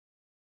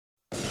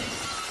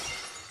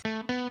Oh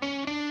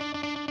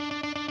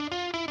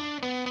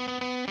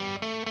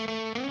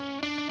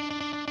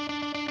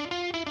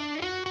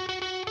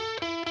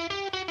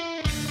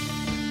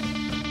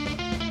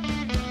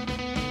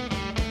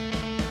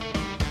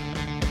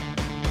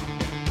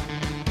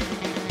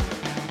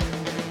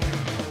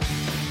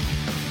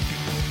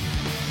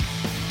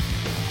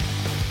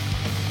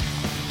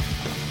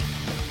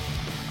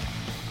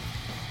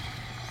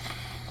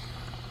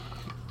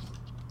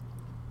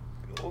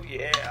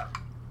yeah.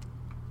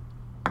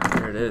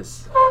 There it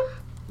is.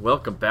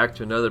 Welcome back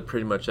to another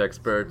Pretty Much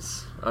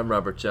Experts. I'm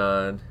Robert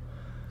John.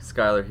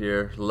 Skylar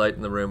here,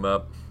 lighting the room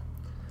up.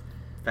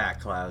 Fat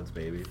clouds,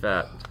 baby.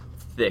 Fat,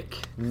 thick,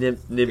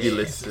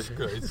 nebulous. Jesus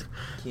Christ.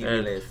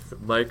 Cumulus.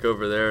 And Mike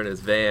over there in his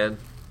van.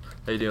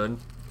 How you doing?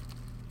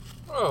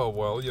 Oh,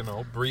 well, you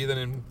know, breathing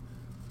in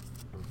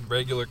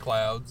regular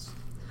clouds.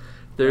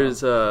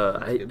 There's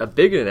a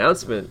big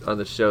announcement on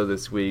the show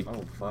this week.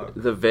 Oh, fuck.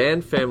 The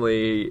Van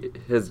family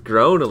has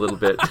grown a little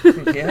bit.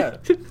 Yeah.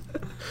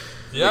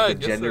 Yeah, Like I a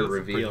guess gender that's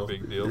reveal. a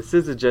pretty big deal. This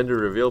is a gender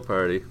reveal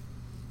party.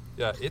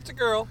 Yeah, it's a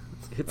girl.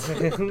 It's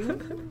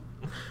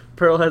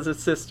Pearl has a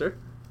sister.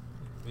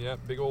 Yeah,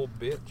 big old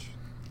bitch.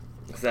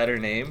 Is that her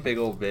name? Big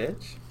old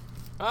bitch?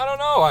 I don't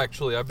know,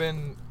 actually. I've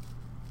been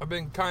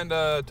kind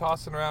of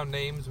tossing around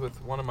names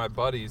with one of my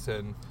buddies,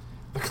 and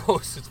the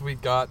closest we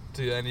got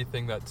to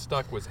anything that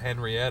stuck was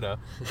Henrietta,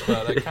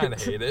 but I kind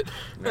of hate it.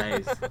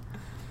 Nice.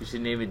 You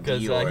should name it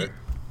 'Cause, Dior.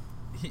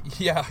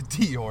 Yeah,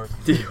 Dior.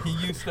 Dior.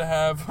 He used to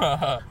have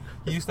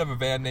a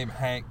van named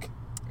Hank,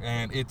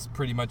 and it's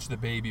pretty much the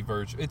baby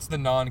version. It's the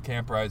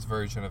non-camperized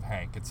version of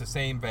Hank. It's the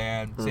same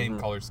van, same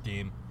color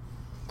scheme,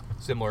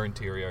 similar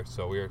interior.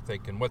 So we were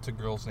thinking, what's a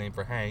girl's name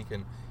for Hank?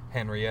 And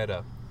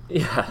Henrietta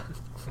Yeah.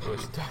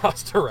 was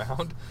tossed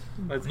around.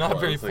 That's Not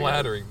very close, I guess.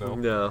 flattering though.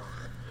 No.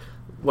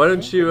 Why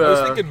don't you? I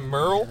was thinking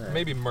Merle,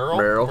 maybe Merle,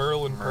 Merle.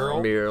 Merle and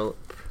Pearl. Meryl.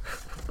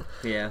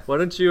 Yeah. Why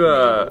don't you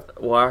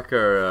walk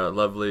our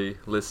lovely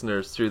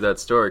listeners through that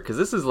story? Because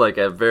this is like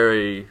a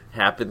very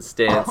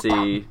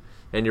happenstancy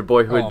and your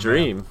boyhood Oh,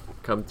 dream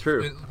come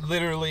true. It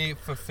literally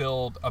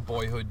fulfilled a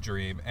boyhood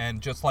dream, and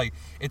just like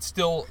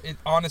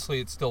honestly,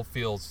 it still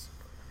feels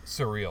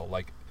surreal.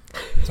 Like,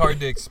 it's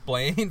hard to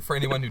explain for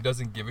anyone who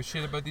doesn't give a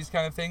shit about these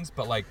kind of things,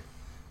 but like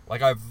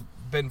I've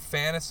been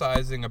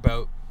fantasizing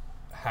about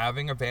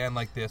having a van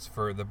like this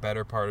for the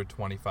better part of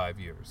 25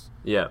 years.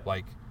 Yeah.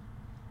 Like,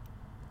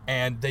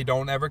 and they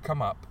don't ever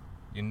come up.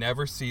 You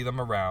never see them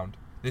around.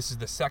 This is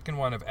the second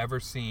one I've ever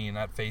seen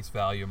at face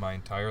value my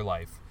entire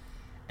life.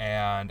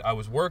 And I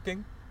was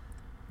working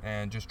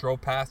and just drove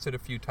past it a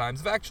few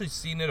times. I've actually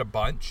seen it a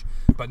bunch,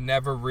 but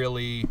never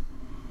really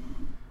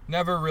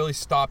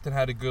stopped and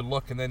had a good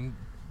look. And then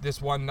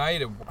this one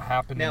night it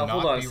happened Now, to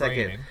hold not on be a second.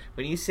 raining.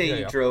 When you say Yeah,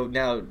 you yeah. drove,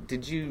 now,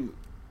 did you,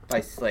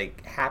 by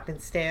like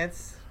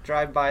happenstance,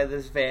 drive by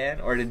this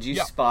van? Or did you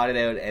Yeah. spot it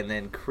out and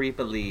then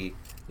creepily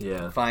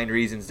Yeah. find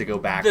reasons to go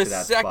back The to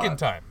that second spot?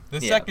 time. The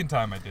Yeah. second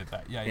time I did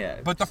that. Yeah, Yeah.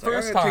 But the just like,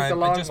 first I'm gonna take time the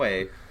long I just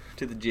way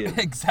to the gym.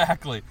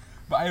 Exactly.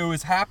 But it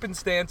was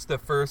happenstance the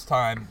first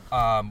time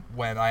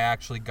when I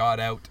actually got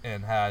out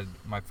and had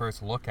my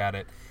first look at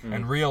it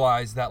and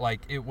realized that,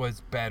 like, it was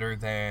better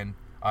than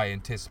I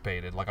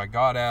anticipated. Like, I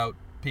got out,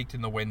 peeked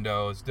in the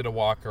windows, did a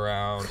walk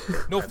around. No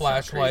That's not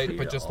flashlight, creepy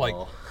but at just like,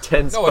 all.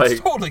 10 no, spike.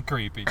 it's totally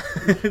creepy.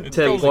 It's 10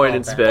 totally point creepy.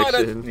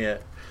 inspection. Yeah.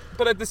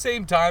 But at the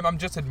same time, I'm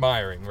just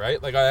admiring,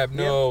 right? Like, I have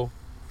no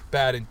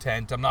bad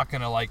intent. I'm not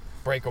going to, like,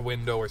 break a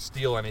window or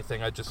steal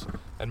anything. I just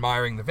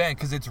admiring the van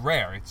because it's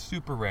rare. It's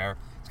super rare.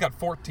 It's got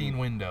 14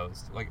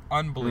 windows. Like,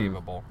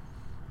 unbelievable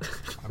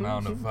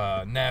amount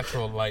of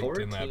natural light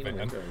in that 14 van.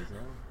 windows,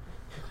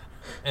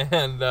 yeah.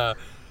 And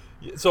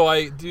so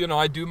I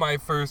do my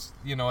first,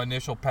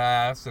 initial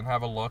pass and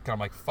have a look. And I'm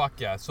like, fuck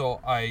yeah.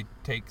 So I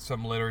take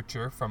some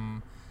literature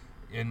from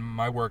in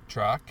my work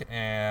truck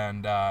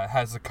and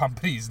has the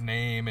company's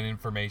name and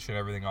information,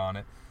 everything on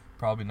it.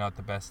 Probably not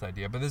the best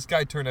idea, but this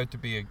guy turned out to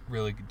be a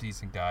really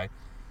decent guy,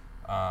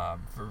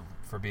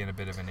 for being a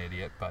bit of an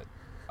idiot. But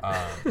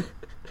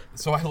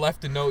so I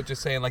left a note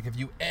just saying, like, if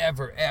you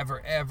ever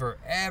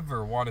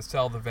want to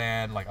sell the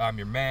van, like, I'm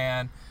your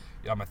man.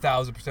 I'm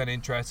 1,000%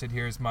 interested.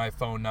 Here's my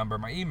phone number,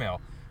 my email.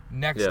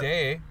 Next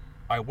day,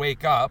 I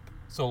wake up.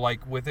 So,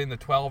 like, within the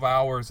 12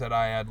 hours that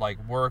I had, like,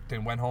 worked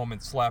and went home and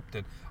slept,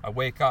 and I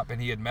wake up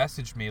and he had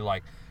messaged me,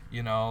 like,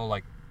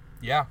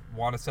 yeah,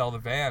 want to sell the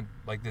van.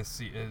 Like, this,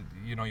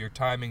 your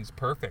timing's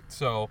perfect.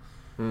 So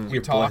we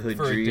Your talked boyhood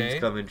for a dreams day.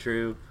 coming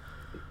true.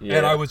 Yeah.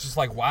 And I was just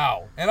like,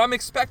 wow. And I'm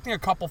expecting a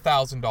couple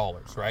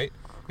 $1,000s, right?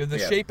 Because the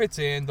shape it's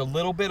in, the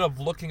little bit of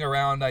looking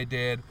around I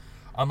did,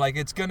 I'm like,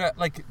 it's going to,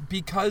 like,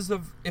 because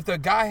of, if the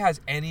guy has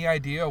any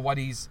idea what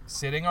he's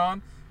sitting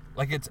on,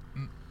 like,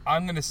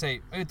 I'm going to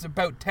say, it's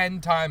about 10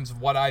 times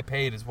what I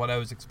paid is what I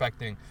was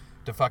expecting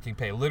to fucking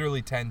pay.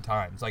 Literally 10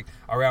 times. Like,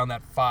 around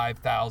that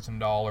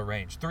 $5,000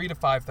 range. $3,000 to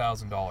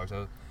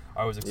 $5,000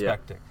 I was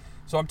expecting.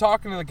 So I'm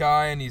talking to the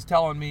guy, and he's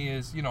telling me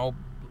his,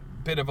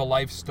 bit of a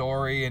life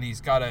story, and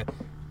he's got to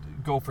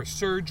go for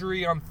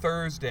surgery on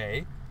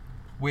Thursday,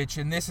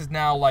 and this is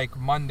now like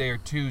Monday or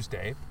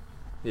Tuesday,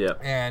 Yeah.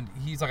 And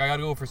he's like, I got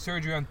to go for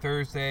surgery on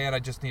Thursday, and I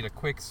just need a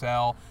quick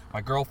sell.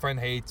 My girlfriend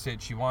hates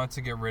it. She wants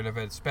to get rid of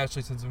it,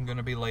 especially since I'm going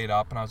to be laid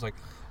up. And I was like,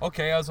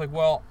 okay. I was like,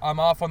 well, I'm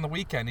off on the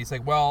weekend. He's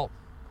like, well,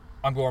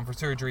 I'm going for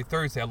surgery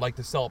Thursday. I'd like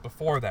to sell it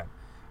before then.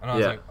 And I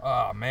was like,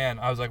 oh, man.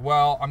 I was like,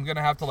 well, I'm going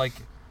to have to, like,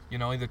 you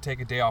know, either take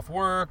a day off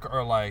work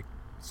or, like,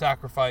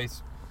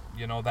 sacrifice,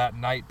 you know, that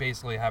night,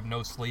 basically have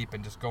no sleep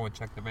and just go and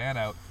check the van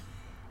out.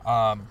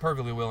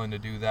 Perfectly willing to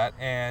do that.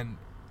 And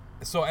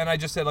I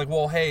just said, like,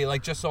 well, hey,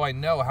 like, just so I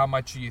know, how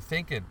much are you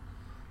thinking?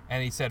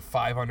 And he said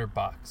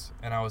 $500.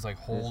 And I was like,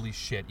 holy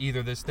shit.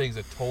 Either this thing's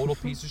a total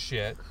piece of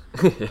shit.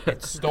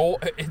 It's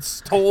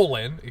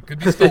stolen. It could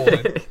be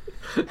stolen.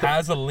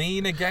 Has a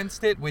lien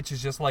against it, which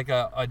is just like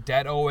a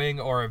debt owing,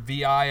 or a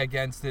VI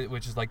against it,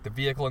 which is like the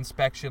vehicle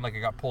inspection, like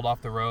it got pulled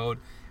off the road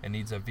and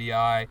needs a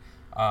VI.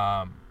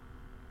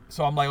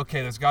 So I'm like,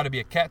 okay, there's got to be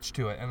a catch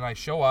to it. And I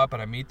show up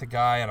and I meet the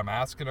guy and I'm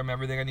asking him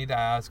everything I need to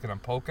ask and I'm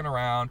poking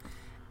around.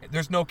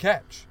 There's no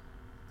catch.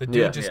 The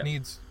dude just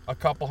needs a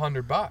couple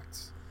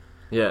 $100.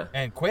 Yeah.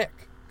 And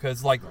quick.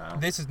 Because, like,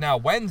 this is now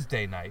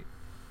Wednesday night.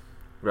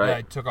 Right. And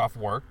I took off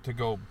work to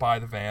go buy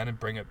the van and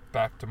bring it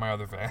back to my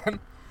other van.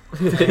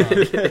 Bring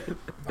it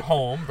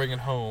home. Bring it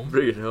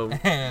home.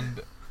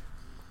 And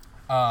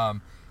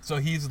so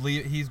he's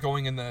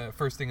going in the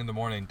first thing in the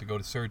morning to go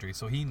to surgery.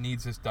 So he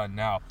needs this done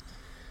now.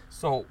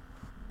 So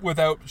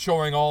without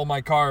showing all my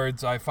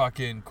cards, I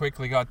fucking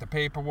quickly got the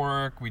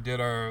paperwork. We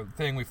did our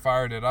thing. We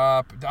fired it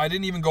up. I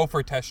didn't even go for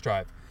a test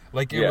drive.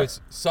 Like, it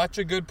was such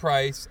a good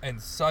price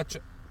and such,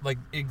 like,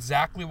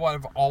 exactly what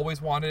I've always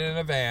wanted in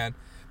a van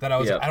that I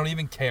was like, I don't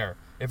even care.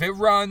 If it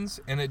runs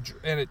and it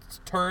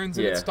turns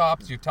and it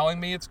stops, you're telling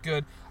me it's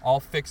good, I'll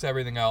fix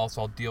everything else.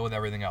 I'll deal with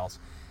everything else.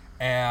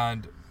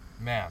 And,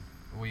 man,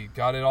 we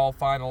got it all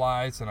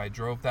finalized, and I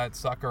drove that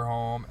sucker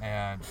home,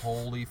 and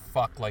holy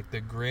fuck, like,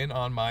 the grin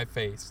on my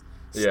face.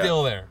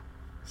 Still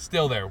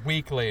there,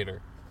 week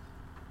later.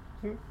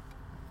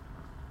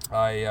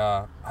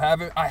 I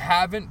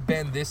haven't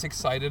been this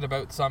excited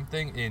about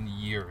something in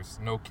years.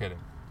 No kidding.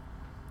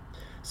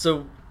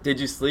 So, did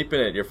you sleep in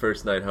it your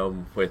first night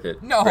home with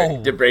it?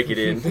 No. To break it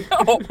in?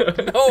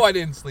 No, I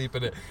didn't sleep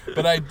in it.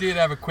 But I did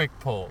have a quick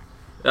pull.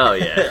 Oh,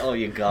 yeah. Oh,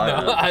 you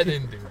got No, it. I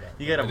didn't do that.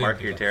 You gotta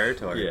mark your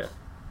territory. Yeah.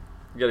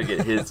 You gotta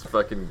get his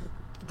fucking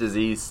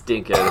disease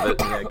stink out of it.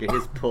 Yeah, get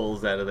his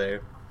pulls out of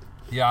there.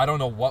 Yeah, I don't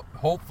know what.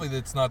 Hopefully,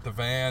 it's not the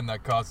van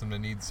that caused him to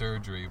need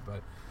surgery,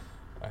 but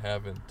I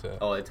haven't.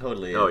 Oh, it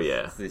totally is. Oh,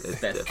 yeah. It's the It's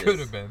asbestos. Could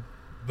have been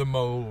the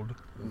mold.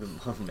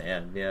 Oh,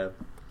 man, yeah.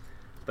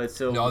 But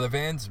so... No, the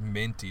van's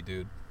minty,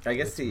 dude. I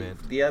guess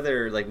the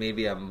other, like,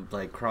 maybe I'm,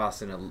 like,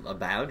 crossing a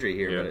boundary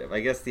here, but I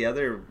guess the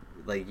other,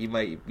 like,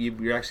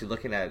 you're actually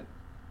looking at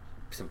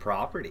some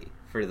property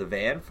for the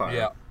van farm.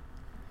 Yeah.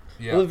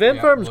 Well, the van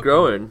farm's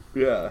growing.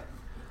 Yeah.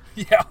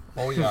 Yeah.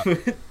 Oh, yeah.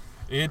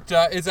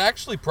 It's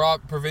actually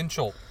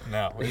provincial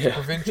now. It's a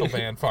provincial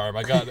van farm.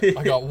 I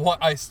got one.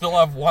 I still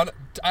have one.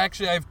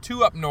 Actually, I have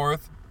two up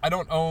north. I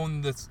don't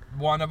own this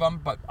one of them,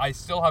 but I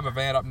still have a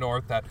van up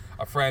north that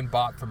a friend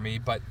bought from me,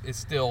 but is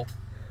still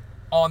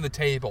on the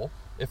table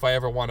if I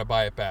ever want to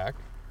buy it back.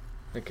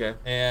 Okay.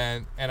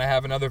 And I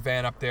have another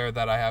van up there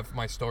that I have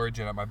my storage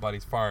in at my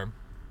buddy's farm.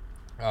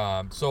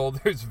 So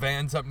there's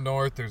vans up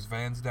north. There's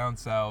vans down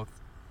south.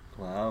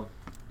 Wow.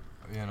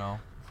 You know,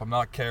 if I'm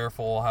not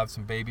careful, I'll have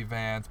some baby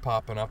vans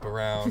popping up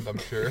around, I'm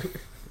sure.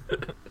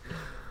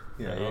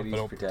 Yeah, if I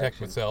don't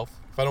protect myself.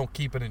 If I don't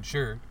keep it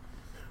insured.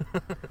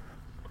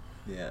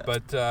 Yeah.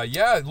 But,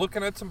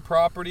 looking at some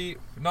property,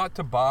 not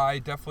to buy,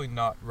 definitely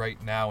not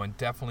right now, and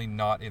definitely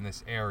not in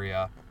this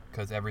area,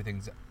 because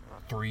everything's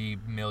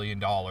 $3 million,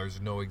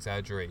 no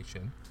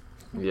exaggeration.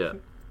 Yeah.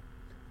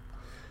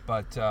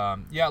 But,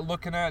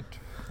 looking at,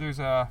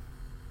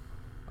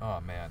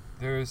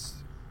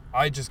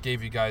 I just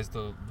gave you guys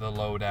the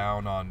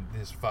lowdown on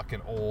this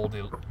fucking old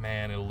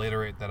man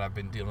illiterate that I've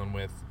been dealing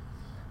with,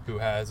 who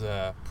has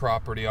a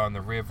property on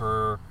the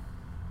river,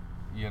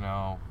 you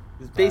know.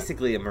 It's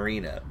basically a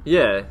marina.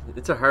 Yeah,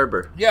 it's a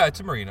harbor. Yeah, it's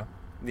a marina.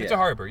 Yeah. It's a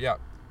harbor, yeah.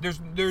 There's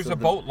So a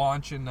boat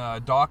launch and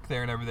dock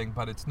there and everything,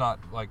 but it's not,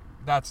 like,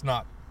 that's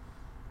not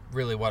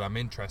really what I'm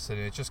interested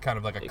in. It's just kind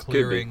of like a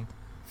clearing.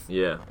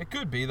 Yeah. It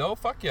could be, though.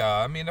 Fuck yeah.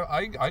 I mean,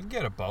 I'd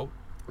get a boat.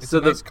 It's So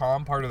a nice,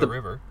 calm part of the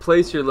river.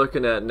 Place you're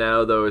looking at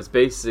now, though, is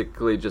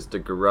basically just a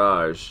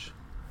garage.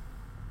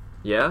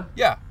 Yeah?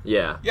 Yeah.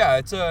 Yeah. Yeah,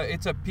 it's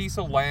a piece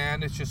of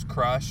land. It's just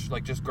crushed,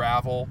 like just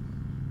gravel,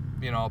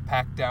 you know,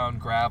 packed down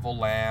gravel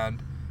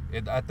land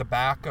at the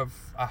back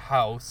of a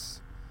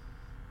house.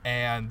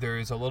 And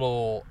there's a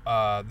little,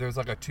 there's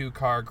like a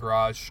 2-car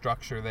garage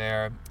structure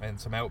there and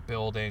some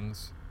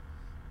outbuildings.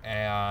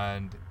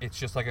 And it's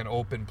just like an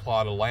open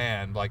plot of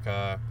land, like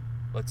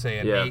let's say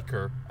an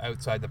acre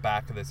outside the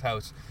back of this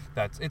house.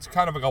 It's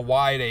kind of like a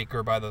wide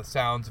acre by the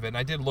sounds of it. And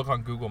I did look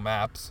on Google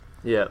Maps.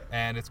 Yeah.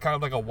 And it's kind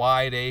of like a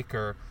wide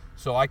acre.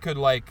 So I could,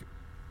 like,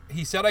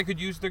 he said I could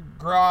use the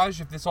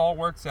garage if this all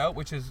works out,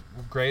 which is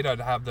great.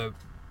 I'd have the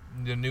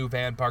new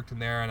van parked in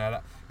there, and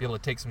I'd be able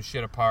to take some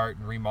shit apart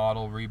and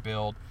remodel,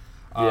 rebuild.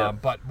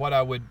 But what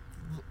I would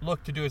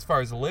look to do as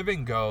far as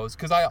living goes,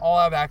 because I'll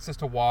have access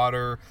to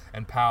water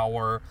and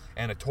power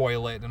and a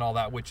toilet and all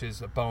that, which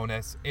is a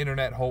bonus.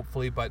 Internet,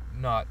 hopefully, but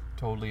not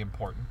totally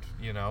important.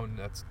 And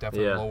that's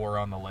definitely lower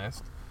on the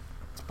list.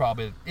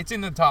 It's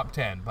in the top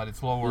 10, but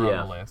it's lower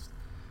on the list.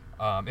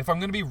 If I'm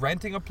going to be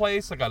renting a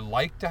place, like I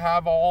like to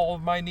have all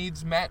of my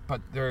needs met,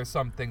 but there are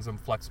some things I'm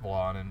flexible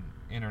on, and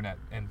internet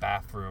and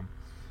bathroom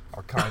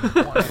are kind of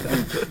one of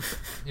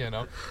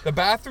them. The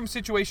bathroom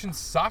situation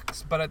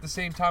sucks, but at the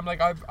same time,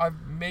 like I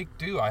make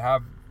do. I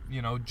have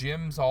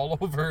gyms all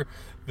over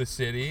the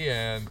city,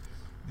 and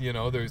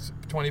there's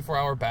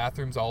 24-hour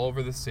bathrooms all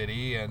over the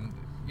city, and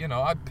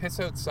I piss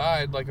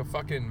outside like a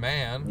fucking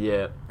man.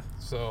 Yeah.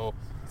 So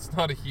it's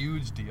not a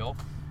huge deal.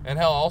 And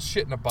hell, I'll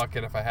shit in a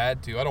bucket if I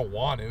had to. I don't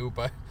want to,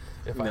 but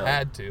if I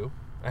had to.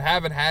 I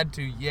haven't had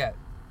to yet,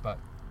 but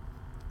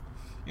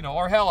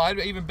or hell, I'd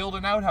even build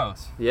an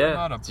outhouse.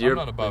 Yeah, I'm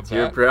not above it's that.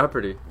 your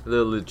property.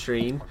 The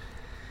latrine.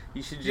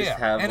 You should just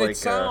have and like it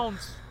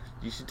sounds...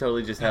 You should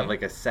totally just have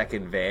like a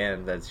second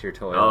van that's your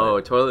toilet. Oh,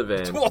 a toilet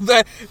van. Well,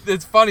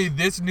 that's funny.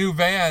 This new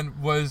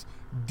van was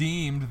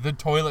deemed the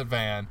toilet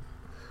van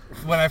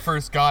when I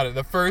first got it.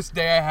 The first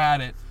day I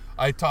had it,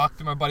 I talked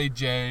to my buddy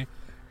Jay.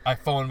 I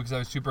phoned him because I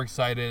was super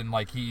excited, and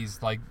like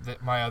he's like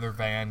my other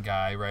van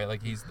guy, right?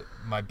 Like he's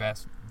my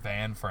best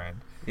van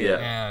friend. Yeah.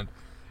 And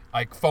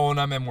I phone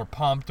him, and we're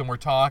pumped, and we're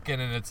talking,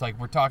 and it's like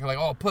we're talking like,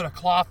 oh, put a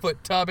clawfoot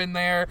tub in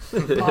there,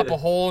 pop a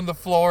hole in the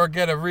floor,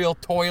 get a real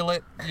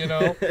toilet,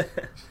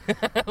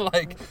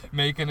 like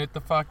making it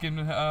the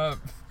fucking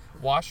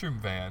washroom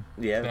van,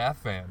 bath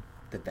van.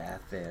 The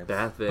bath van.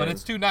 But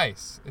it's too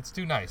nice. It's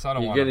too nice. I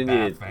don't want a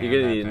bath van.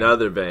 You're gonna need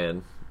another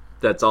van.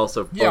 That's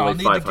also only $500. I'll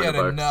need to get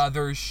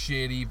another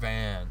shitty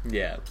van.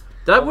 Yeah.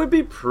 That would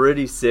be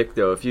pretty sick,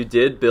 though, if you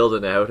did build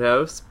an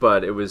outhouse,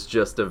 but it was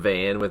just a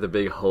van with a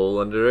big hole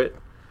under it.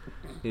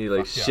 And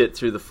you shit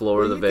through the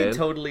floor of the van. You can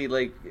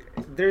totally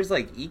there's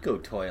eco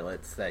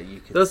toilets that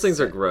you can. Those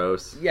things are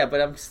gross. Yeah, but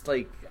I'm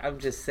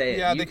just saying.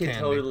 Yeah, you can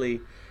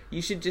totally.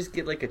 You should just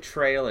get a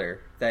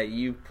trailer that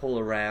you pull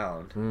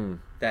around.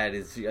 That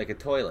is like a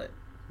toilet.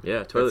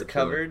 Yeah, toilet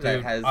covered. Dude,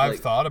 that has. I've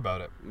thought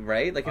about it.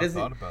 Right, it doesn't.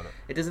 Thought about it.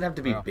 It doesn't have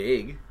to be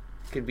big.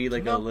 It could be a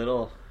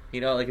little.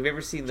 Have you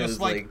ever seen those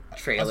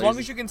trailers? As long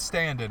as you can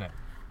stand in it.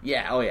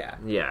 Yeah. Oh yeah.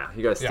 Yeah,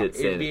 you gotta sit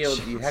stand.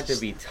 You have to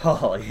be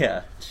tall.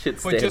 Yeah.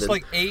 But just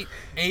 8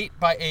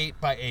 by 8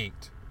 by 8,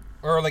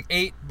 or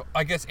 8.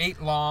 I guess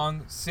 8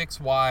 long, 6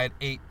 wide,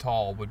 8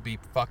 tall would be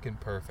fucking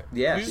perfect.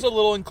 Yeah. Just a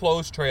little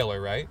enclosed trailer,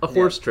 right? A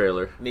horse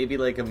trailer. Maybe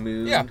a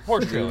moon. Yeah,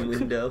 horse trailer. Moon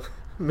window.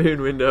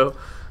 Moon window.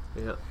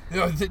 Yeah.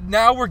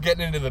 Now we're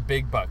getting into the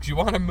big bucks. You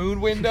want a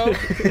moon window?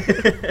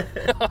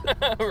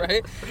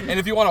 Right? And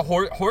if you want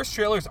horse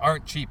trailers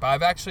aren't cheap.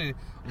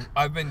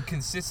 I've been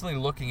consistently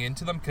looking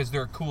into them because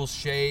they're a cool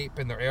shape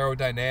and they're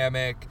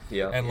aerodynamic.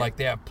 Yeah. And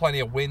they have plenty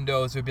of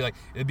windows. It'd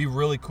be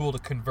really cool to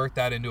convert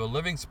that into a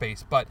living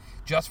space. But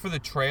just for the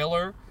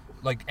trailer,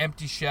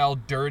 empty shell,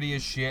 dirty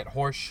as shit,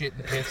 horse shit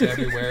and piss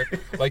everywhere.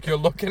 You're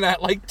looking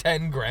at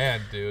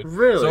 $10,000, dude.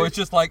 Really? So it's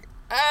just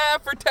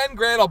for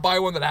 $10,000 I'll buy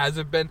one that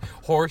hasn't been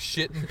horse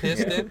shit and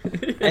pissed in.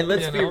 And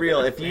let's be real,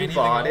 if you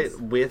bought else?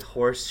 it with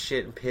horse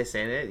shit and piss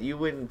in it, you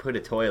wouldn't put a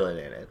toilet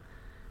in it.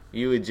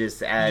 You would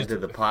just add to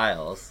the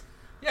piles.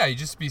 Yeah, you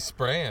just be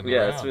spraying.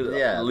 Yeah,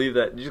 leave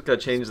that. You just gotta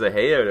change the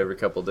hay out every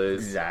couple days.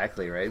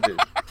 Exactly, right?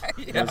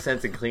 No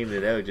sense in cleaning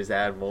it out, just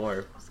add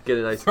more. Just get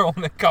a nice throw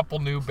in a couple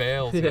new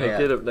bales. Yeah,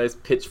 get a nice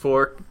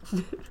pitchfork.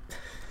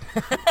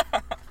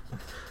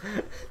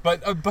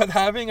 But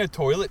having a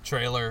toilet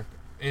trailer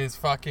is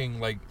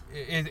fucking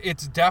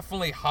it's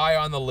definitely high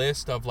on the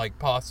list of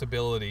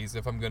possibilities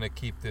if I'm gonna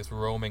keep this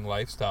roaming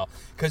lifestyle,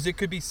 because it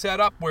could be set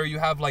up where you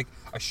have a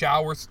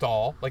shower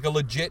stall, a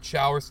legit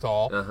shower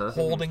stall,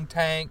 holding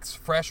tanks,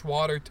 fresh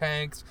water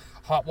tanks,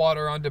 hot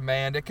water on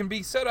demand. It can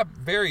be set up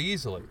very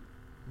easily,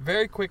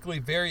 very quickly,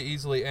 very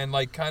easily, and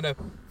kind of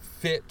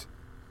fit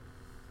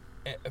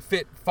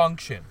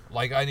function.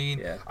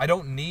 I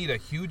don't need a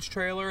huge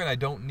trailer, and I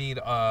don't need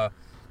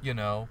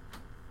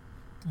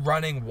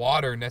running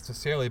water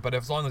necessarily, but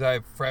as long as I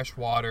have fresh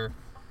water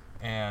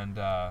and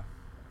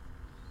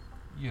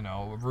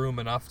room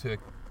enough to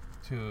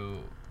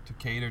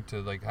cater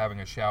to having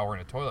a shower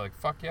and a toilet,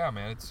 fuck yeah,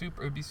 man,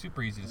 it'd be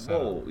super easy to set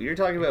up. Whoa, you're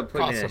talking about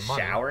putting in a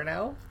shower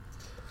now?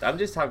 I'm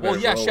just talking about.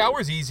 Well, yeah,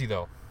 shower's easy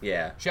though.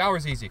 Yeah,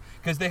 shower's easy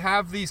because they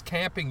have these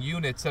camping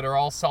units that are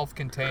all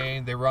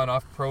self-contained. They run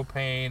off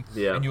propane,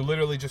 and you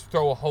literally just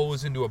throw a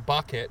hose into a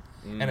bucket,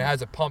 and it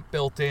has a pump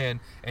built in,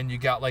 and you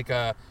got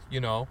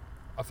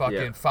a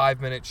fucking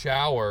 5-minute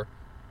shower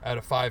out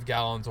of 5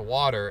 gallons of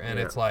water, and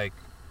it's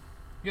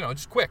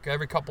just quick.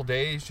 Every couple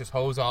days, just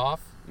hose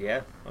off.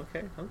 Yeah.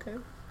 Okay.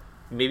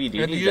 Maybe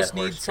you need just that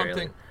horse need something.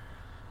 trailer.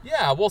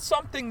 Yeah, well,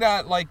 something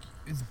that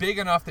is big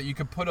enough that you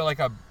could put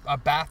a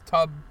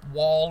bathtub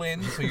wall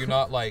in, so you're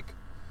not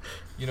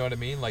you know what I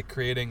mean,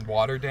 creating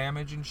water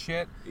damage and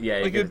shit. Yeah,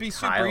 it'd be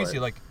super easy.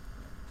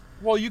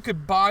 Well, you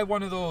could buy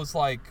one of those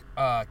like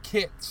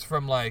kits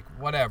from like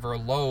whatever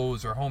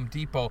Lowe's or Home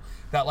Depot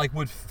that like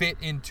would fit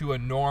into a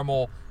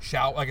normal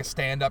shower, like a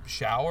stand-up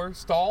shower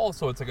stall.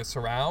 So it's like a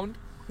surround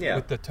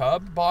with the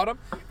tub bottom,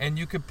 and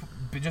you could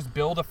just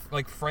build a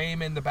like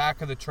frame in the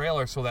back of the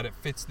trailer so that it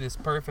fits this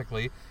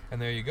perfectly.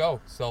 And there you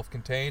go,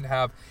 self-contained.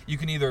 You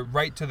can either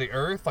right to the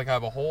earth, like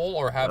have a hole,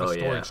 or have a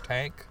storage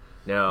tank.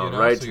 No,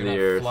 right so to the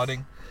earth.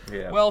 Flooding.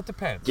 Yeah. Well, it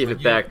depends. Give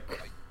it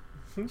back.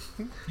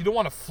 You don't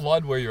want to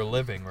flood where you're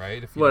living,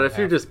 right? If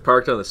you're just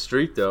parked on the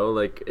street, though,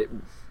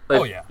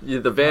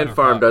 the van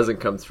farm doesn't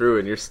come through,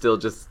 and you're still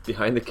just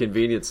behind the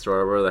convenience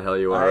store, where the hell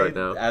you are right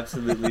now. I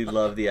absolutely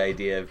love the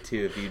idea of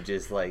too. If you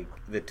just like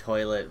the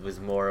toilet was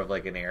more of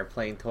like an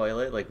airplane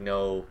toilet, like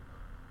no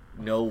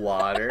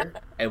water,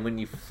 and when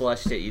you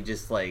flushed it, you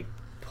just like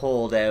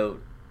pulled out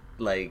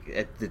like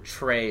at the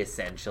tray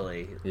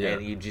essentially,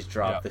 and you just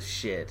dropped the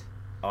shit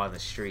on the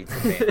streets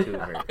of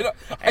Vancouver.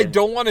 I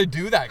don't want to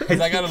do that because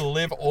I got to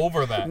live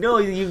over that. No,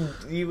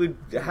 you would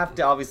have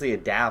to obviously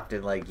adapt,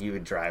 and like you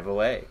would drive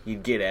away.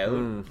 You'd get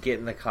out, get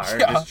in the car,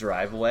 and just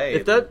drive away.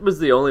 If that was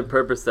the only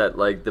purpose that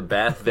like the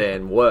bath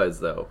van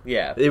was, though,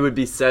 it would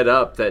be set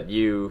up that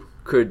you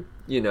could,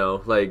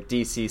 like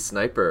DC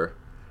Sniper,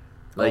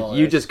 like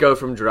you just go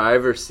from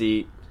driver's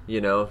seat.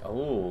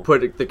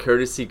 Put the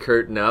courtesy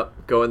curtain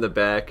up, go in the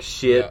back,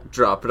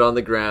 drop it on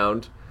the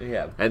ground,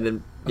 and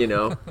then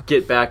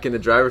get back in the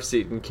driver's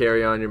seat and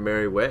carry on your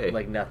merry way.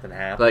 Like nothing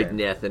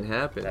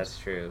happened. That's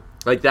true.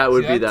 Like that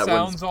would be that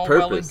one's all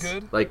purpose. Well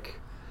and good. Like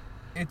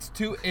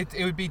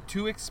it would be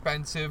too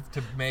expensive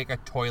to make a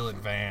toilet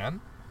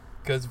van.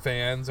 Because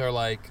vans are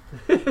like,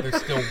 they're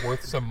still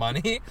worth some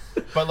money.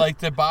 But like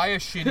to buy a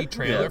shitty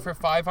trailer for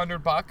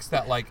 $500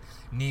 that like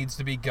needs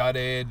to be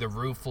gutted, the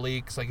roof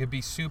leaks, like it'd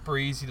be super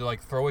easy to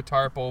like throw a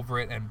tarp over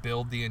it and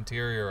build the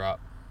interior up.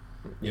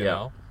 You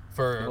know?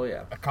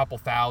 For a couple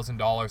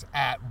 $1,000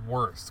 at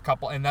worst.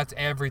 And that's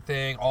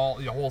everything, all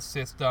the whole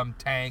system,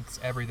 tanks,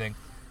 everything.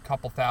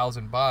 Couple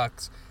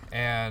 $1,000.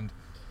 And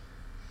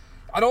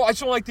I just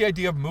don't like the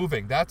idea of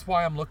moving. That's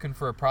why I'm looking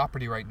for a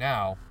property right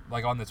now,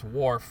 like on this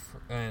wharf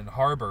and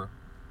harbor.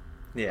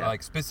 Yeah.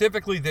 Like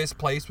specifically this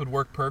place would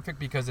work perfect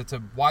because it's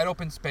a wide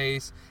open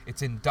space.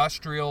 It's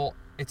industrial.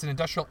 It's an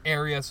industrial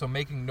area, so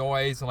making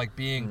noise and like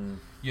being,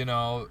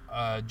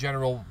 a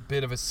general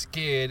bit of a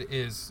skid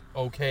is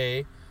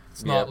okay.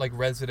 It's not like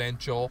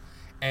residential.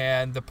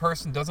 And the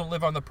person doesn't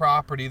live on the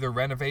property. They're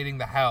renovating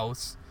the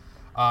house.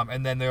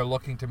 And then they're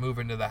looking to move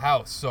into the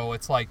house. So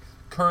it's like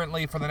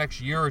currently for the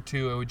next year or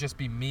two, it would just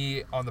be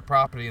me on the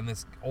property and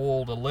this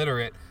old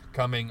illiterate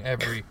coming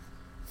every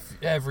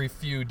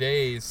few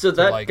days so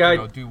that like,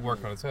 guy, do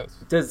work on his house.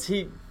 Does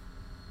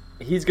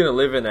he's going to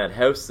live in that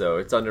house, though?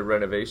 It's under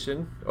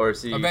renovation? Or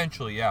is he...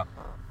 Eventually, yeah.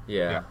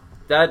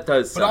 That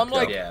does suck, but I'm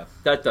like,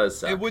 that does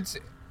suck.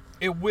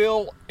 It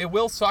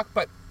will suck,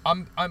 but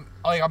I'm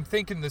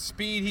thinking the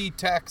speed he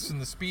texts and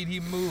the speed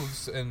he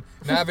moves and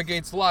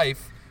navigates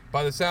life,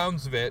 by the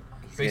sounds of it,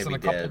 based on a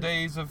couple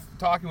days of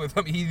talking with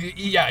him,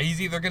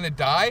 he's either going to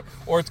die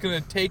or it's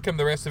going to take him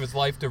the rest of his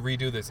life to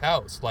redo this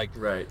house. Like,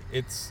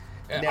 it's...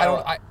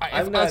 Now,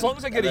 as long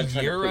as I get a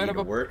year out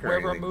of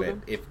wherever I'm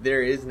moving. If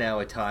there is now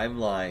a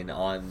timeline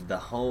on the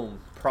home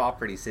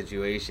property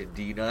situation,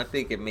 do you not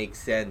think it makes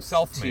sense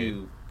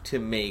to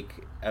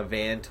make a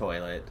van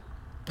toilet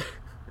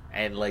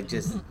and like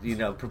just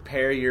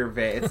prepare your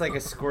van? It's like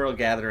a squirrel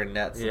gathering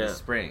nuts in the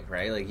spring,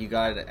 right? Like you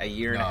got a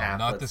year and a half.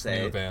 Not this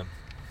new van.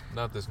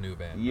 Not this new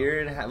van.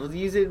 Year and a half. Well,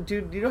 use it,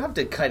 dude. You don't have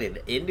to cut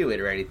it into it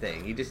or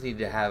anything. You just need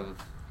to have.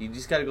 You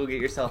just got to go get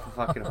yourself a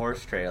fucking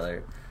horse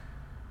trailer.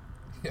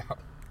 Yeah.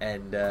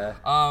 And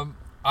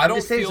I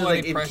don't feel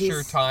any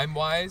pressure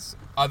time-wise,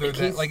 other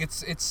than like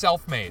it's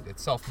self-made.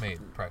 It's self-made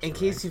pressure. In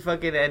case you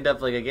fucking end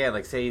up like again,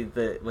 like say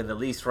when the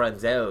lease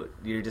runs out,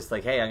 you're just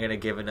like, hey, I'm gonna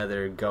give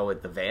another go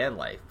at the van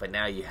life. But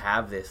now you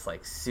have this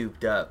like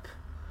souped up,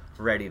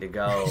 ready to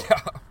go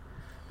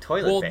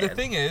toilet van. Well, the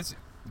thing is,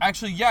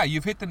 actually,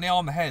 you've hit the nail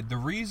on the head. The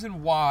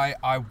reason why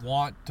I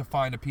want to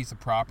find a piece of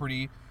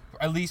property,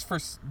 at least for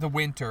the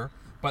winter,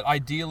 but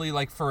ideally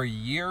like for a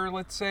year,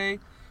 let's say.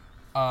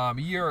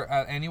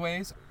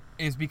 Anyways,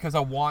 is because I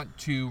want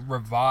to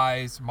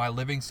revise my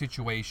living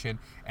situation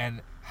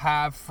and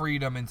have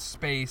freedom and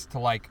space to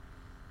like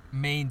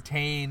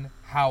maintain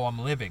how I'm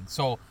living.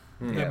 So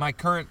my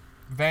current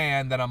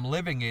van that I'm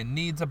living in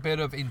needs a bit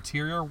of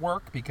interior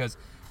work because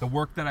the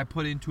work that I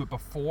put into it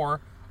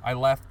before I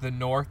left the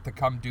north to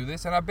come do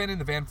this, and I've been in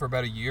the van for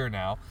about a year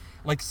now,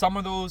 like some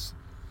of those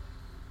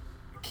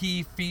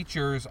key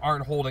features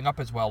aren't holding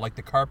up as well. Like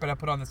the carpet I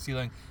put on the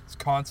ceiling is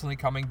constantly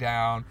coming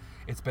down.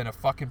 It's been a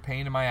fucking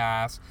pain in my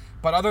ass.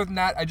 But other than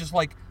that, I just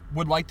like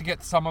would like to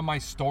get some of my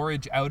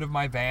storage out of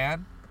my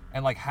van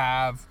and like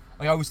have,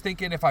 like I was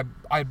thinking if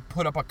I'd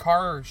put up a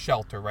car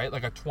shelter, right?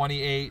 Like a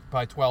 28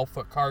 by 12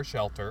 foot car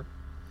shelter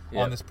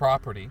on this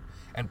property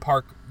and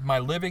park my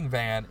living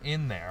van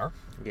in there.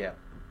 Yeah.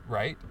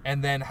 Right?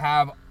 And then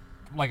have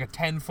like a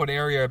 10-foot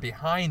area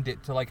behind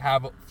it to like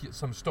have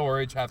some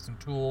storage, have some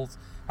tools,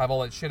 have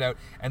all that shit out,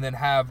 and then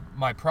have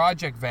my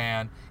project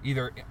van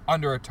either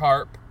under a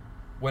tarp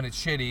when it's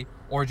shitty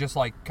or just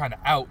like kind of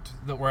out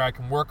where I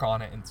can work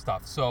on it and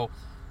stuff. So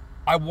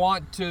I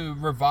want to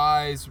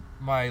revise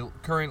my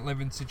current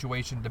living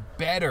situation to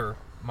better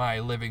my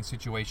living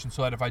situation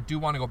so that if I do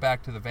want to go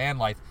back to the van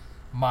life,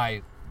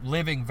 my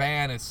living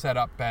van is set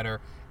up better,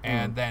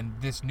 and then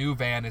this new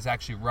van is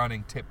actually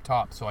running tip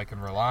top so I can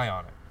rely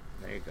on it.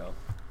 There you go.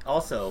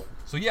 Also,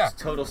 so yeah,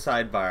 total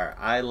sidebar,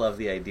 I love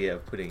the idea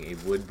of putting a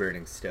wood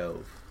burning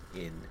stove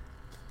in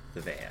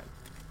the van.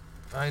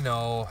 I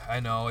know.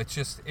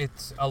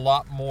 It's a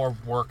lot more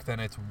work than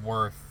it's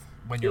worth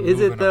when you're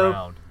moving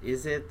around.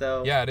 Is it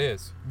though? Yeah, it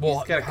is.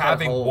 Well,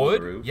 having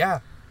wood, yeah,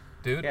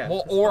 dude. Yeah,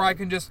 well, or I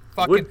can just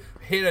fucking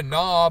hit a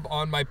knob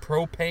on my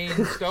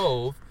propane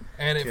stove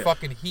and it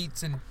fucking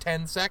heats in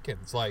 10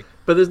 seconds. Like,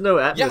 but there's no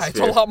atmosphere. Yeah, it's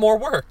a lot more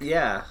work.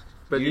 Yeah,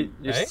 but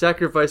you're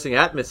sacrificing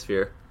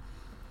atmosphere.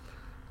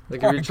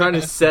 Like if you're trying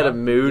to set a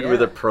mood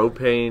with a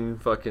propane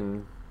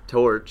fucking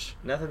torch.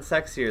 Nothing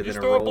sexier than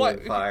a rolling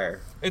fire.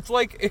 It's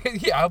like,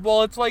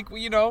 it's like,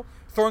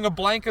 throwing a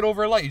blanket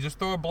over a light. You just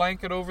throw a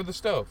blanket over the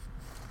stove.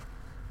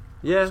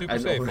 Yeah. Super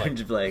safe. An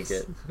orange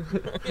blanket.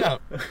 Yeah.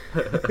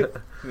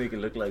 Make it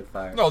look like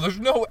fire. No, there's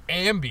no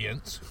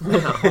ambience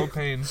with a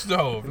propane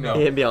stove. No.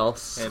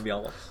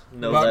 Ambiance.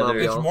 No leather.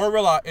 It's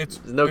more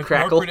it's more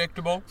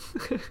predictable.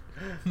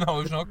 No,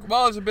 there's no.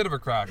 Well, there's a bit of a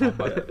crackle,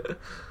 but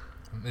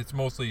it's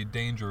mostly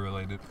danger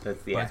related.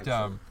 That's the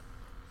accent.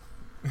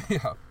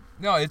 Yeah.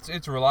 No,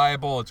 it's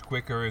reliable. It's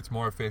quicker. It's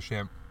more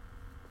efficient.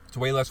 It's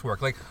way less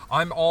work. Like,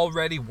 I'm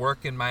already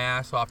working my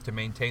ass off to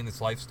maintain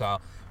this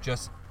lifestyle.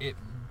 Just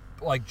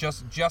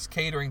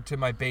catering to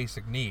my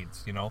basic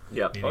needs. Yeah.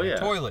 Needing a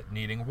toilet,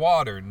 needing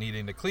water,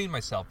 needing to clean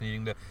myself,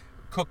 needing to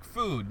cook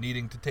food,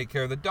 needing to take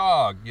care of the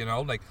dog.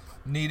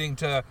 Needing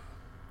to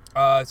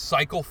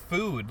cycle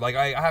food. Like,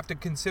 I have to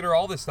consider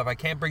all this stuff. I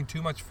can't bring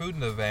too much food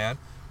in the van,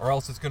 or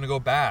else it's going to go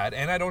bad,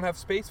 and I don't have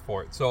space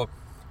for it. So,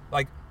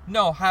 like,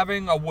 no,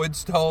 having a wood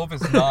stove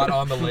is not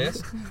on the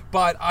list,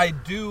 but I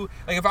do,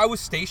 like, if I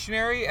was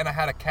stationary and I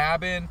had a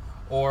cabin,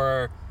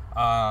 or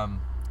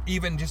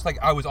even just like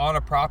I was on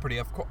a property,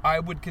 of course I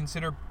would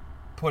consider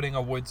putting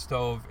a wood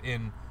stove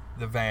in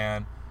the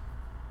van,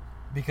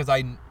 because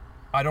I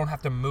don't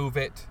have to move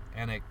it,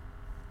 and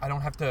I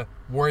don't have to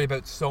worry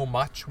about so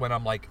much when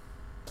I'm like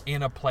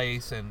in a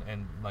place and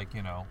like,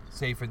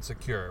 safe and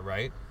secure,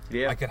 right?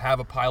 Yeah. I could have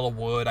a pile of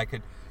wood. I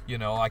could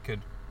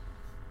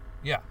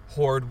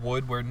hoard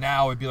wood, where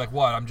now it'd be like,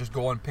 what? I'm just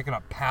going picking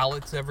up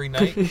pallets every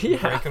night, breaking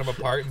them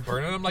apart and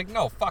burning them. I'm like,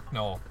 no, fuck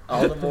no.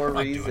 All the more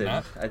reason.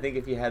 I think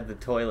if you had the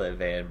toilet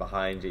van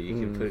behind you, you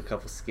could put a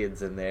couple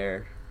skids in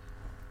there.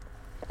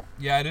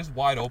 Yeah, it is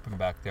wide open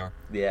back there.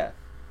 Yeah,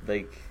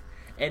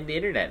 and the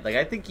internet. Like,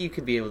 I think you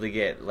could be able to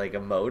get like a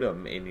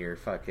modem in your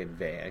fucking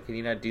van. Can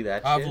you not do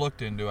that? I've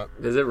looked into it.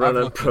 Does it run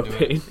on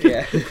propane?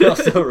 Yeah, it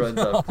also runs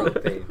on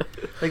propane.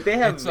 Like, they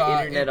have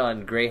internet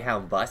on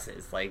Greyhound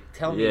buses. Like,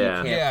 tell me you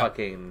can't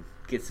fucking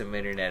get some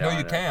internet on. No,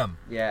 you can.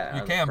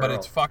 You can, but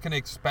it's fucking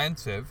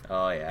expensive.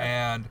 Oh, yeah.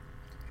 And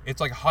it's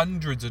like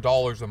hundreds of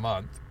dollars a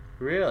month.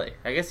 Really?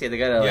 I guess, they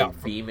gotta,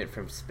 beam it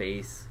from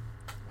space.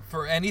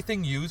 For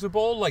anything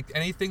usable, like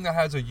anything that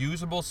has a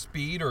usable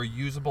speed or a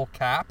usable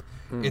cap,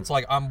 it's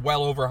like I'm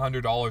well over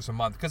 $100 a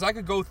month. Because I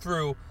could go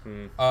through,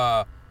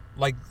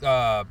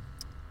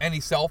 any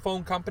cell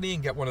phone company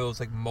and get one of those,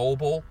 like,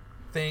 mobile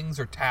things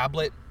or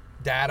tablet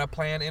data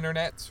plan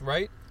internets,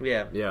 right?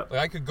 Yeah. Like,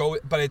 I could go,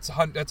 but that's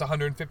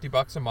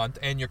 $150 a month,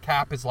 and your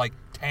cap is like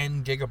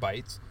 10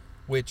 gigabytes,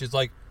 which is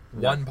like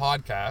one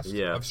podcast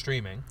of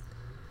streaming.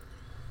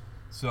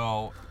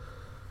 So,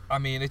 I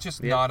mean, it's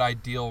just not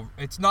ideal.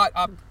 It's not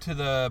up to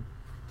the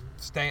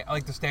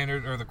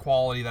standard or the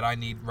quality that I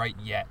need right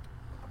yet.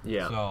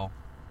 Yeah. So,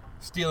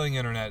 stealing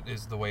internet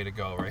is the way to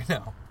go right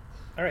now.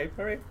 All right.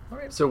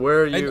 So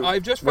where are you? And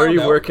I've just where are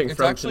you out, working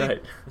from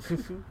tonight?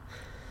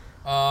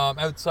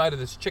 Outside of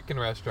this chicken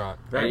restaurant.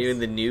 Are you in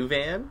the new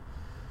van?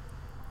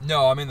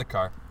 No, I'm in the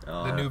car.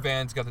 Oh, the new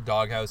van's got the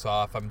doghouse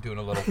off. I'm doing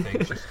a little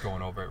thing, just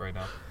going over it right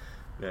now.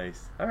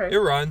 Nice. All right. It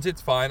runs.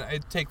 It's fine.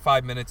 It'd take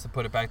 5 minutes to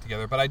put it back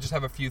together, but I just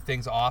have a few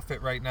things off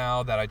it right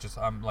now that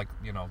I'm like,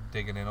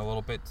 digging in a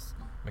little bit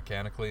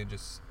mechanically, and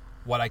just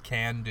what I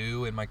can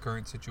do in my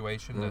current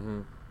situation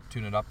to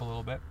tune it up a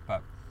little bit.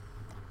 But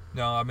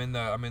no, I'm in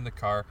the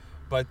car.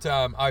 But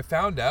I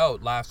found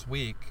out last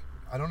week,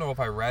 I don't know if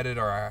I read it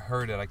or I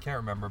heard it, I can't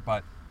remember,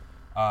 but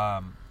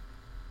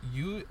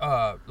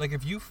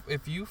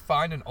if you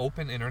find an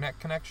open internet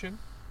connection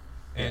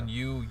and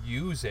you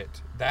use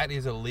it, that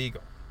is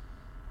illegal.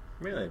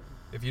 Really?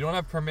 If you don't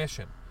have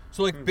permission.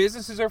 So, like,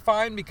 businesses are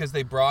fine because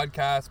they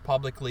broadcast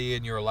publicly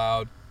and you're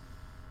allowed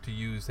to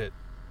use it,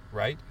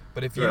 right?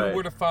 But if you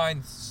were to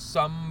find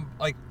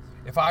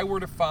if I were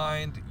to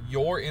find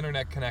your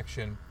internet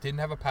connection, didn't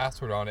have a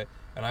password on it,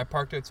 and I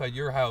parked outside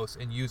your house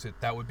and use it,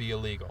 that would be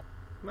illegal.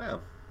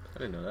 Wow. I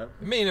didn't know that.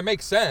 I mean, it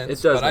makes sense.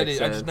 It does but make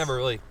sense. I just never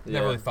really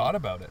thought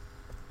about it.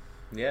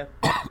 Yeah.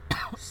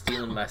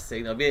 Stealing my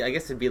signal. I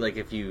guess it'd be like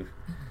if you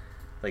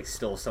like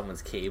stole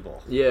someone's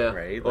cable. Yeah.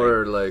 Right.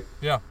 Or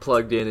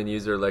plugged in and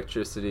used their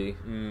electricity.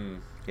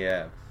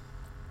 Yeah.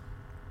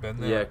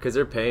 Yeah, because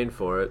they're paying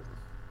for it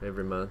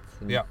every month.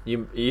 And yeah.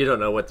 You don't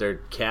know what their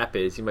cap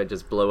is. You might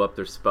just blow up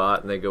their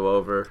spot and they go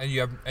over. And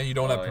you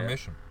don't have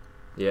permission.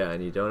 Yeah,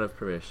 and you don't have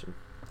permission.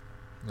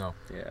 No.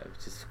 Yeah,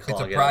 just it's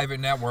a private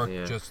network.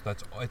 Yeah.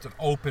 It's an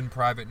open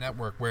private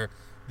network where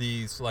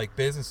these like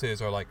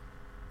businesses are like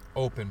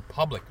open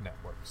public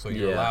networks. So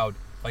you're allowed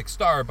like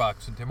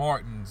Starbucks and Tim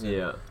Hortons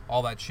and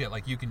all that shit.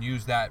 Like you can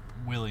use that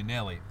willy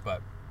nilly,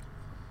 but.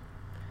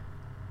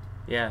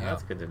 Yeah,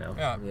 that's good to know.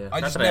 Yeah.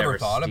 I just never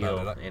thought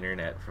about it.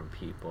 Internet from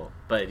people,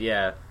 but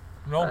yeah.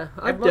 No,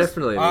 I've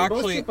definitely.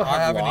 Most people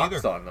have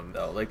locks on them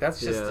though. Like that's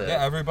just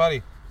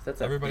everybody.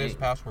 Everybody has a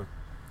password.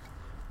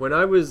 When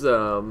I was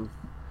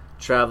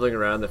traveling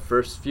around the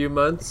first few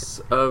months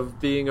of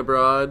being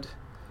abroad,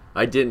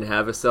 I didn't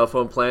have a cell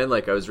phone plan.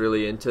 Like I was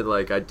really into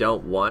I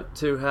don't want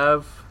to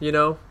have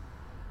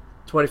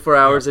 24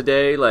 hours a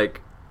day.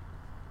 Like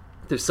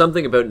there's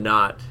something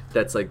about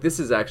that's like this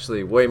is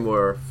actually way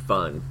more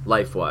fun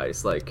life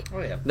wise. Like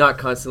not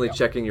constantly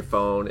checking your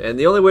phone. And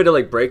the only way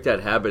to break that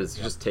habit is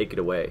to just take it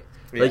away.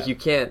 Yeah. Like you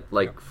can't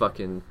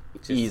fucking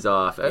ease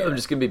off. I'm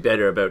just gonna be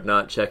better about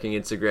not checking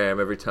Instagram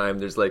every time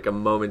there's a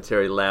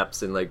momentary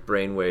lapse in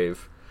brainwave.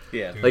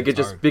 Yeah, dude, it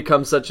just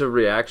becomes such a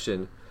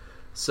reaction.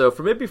 So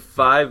for maybe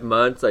 5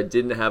 months, I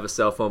didn't have a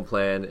cell phone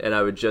plan, and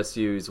I would just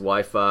use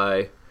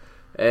Wi-Fi.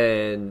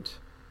 And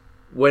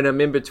when I'm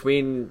in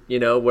between,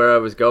 where I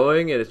was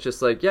going, and it's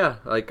just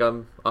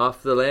I'm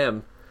off the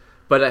lam.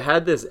 But I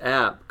had this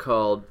app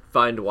called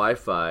Find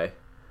Wi-Fi,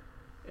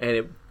 and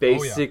it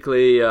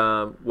basically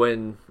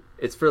when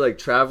it's for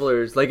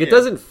travelers, it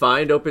doesn't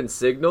find open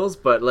signals,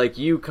 but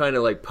you kind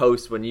of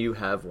post when you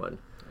have one.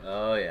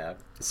 Oh yeah.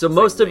 So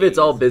most of it's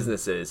all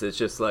businesses. It's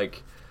just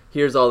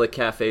here's all the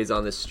cafes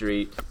on the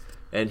street,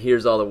 and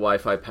here's all the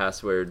Wi-Fi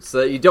passwords, so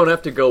that you don't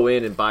have to go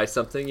in and buy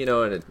something,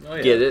 and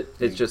get it.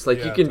 It's just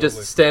you can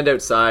just stand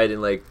outside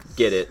and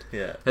get it.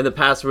 Yeah. And the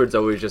password's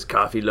always just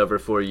coffee lover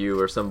for you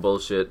or some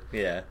bullshit.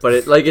 Yeah. But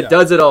it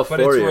does it all for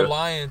you. But it's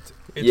reliant.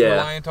 It's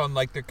reliant on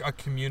a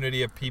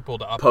community of people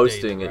to update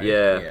posting it. Right?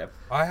 Yeah.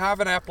 I have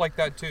an app like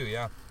that too.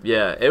 Yeah.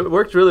 Yeah, it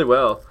worked really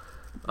well.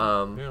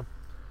 And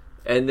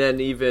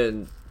then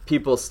even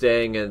people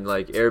staying in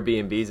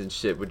Airbnbs and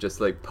shit would just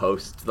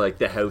post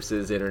the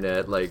house's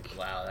internet.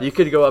 Wow, you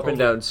could go up and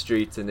down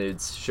streets and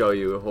they'd show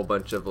you a whole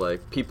bunch of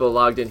people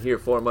logged in here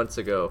 4 months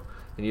ago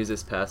and use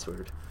this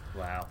password.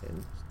 Wow.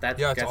 And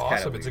it's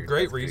awesome. It's a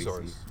great resource.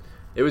 Crazy.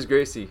 It was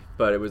Gracie,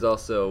 but it was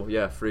also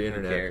free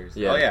internet. Who cares?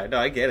 Yeah. Oh yeah, no,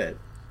 I get it.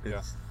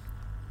 It's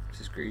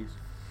just grease.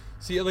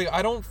 See,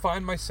 I don't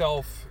find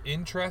myself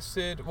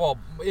interested. Well,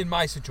 in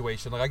my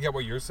situation, I get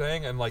what you're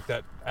saying, and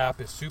that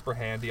app is super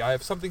handy. I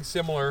have something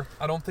similar.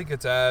 I don't think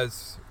it's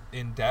as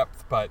in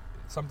depth, but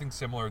something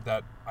similar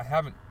that I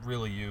haven't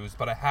really used,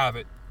 but I have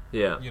it.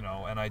 Yeah.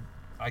 And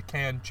I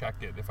can check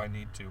it if I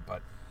need to,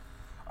 but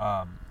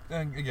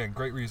and again,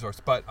 great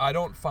resource. But I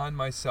don't find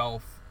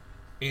myself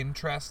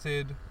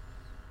interested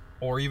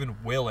or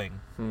even willing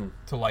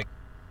to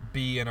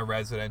be in a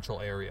residential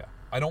area.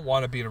 I don't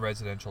want to be in a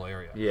residential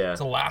area. Yeah.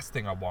 It's the last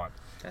thing I want.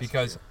 That's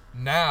because true.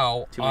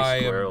 Now I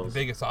am the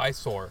biggest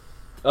eyesore.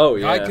 Oh,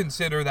 yeah. I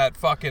consider that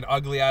fucking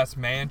ugly-ass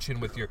mansion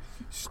with your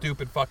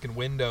stupid fucking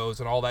windows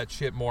and all that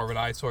shit more of an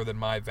eyesore than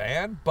my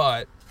van,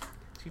 but...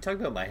 You talking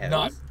about my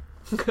house?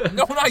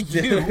 No, not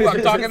you.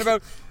 I'm talking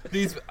about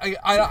these...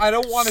 I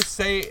don't want to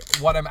say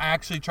what I'm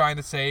actually trying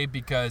to say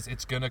because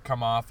it's going to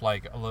come off a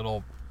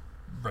little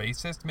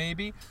racist,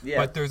 maybe.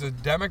 Yeah. But there's a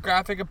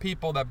demographic of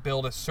people that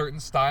build a certain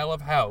style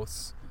of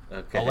house...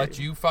 Okay. I'll let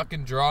you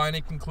fucking draw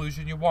any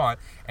conclusion you want.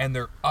 And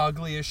they're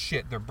ugly as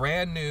shit. They're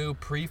brand new,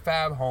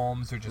 prefab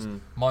homes. They're just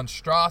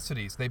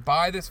monstrosities. They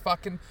buy this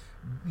fucking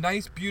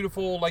nice,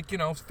 beautiful,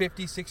 50,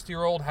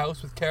 60-year-old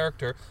house with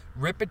character,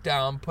 rip it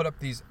down, put up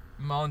these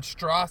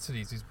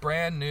monstrosities, these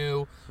brand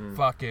new,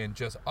 fucking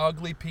just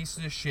ugly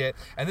pieces of shit.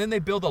 And then they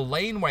build a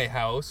laneway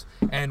house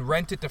and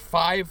rent it to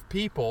 5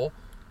 people.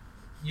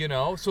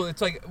 So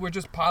it's we're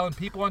just piling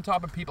people on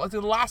top of people. The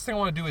last thing I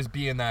want to do is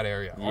be in that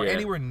area or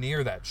anywhere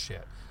near that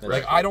shit.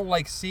 I don't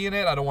like seeing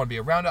it. I don't want to be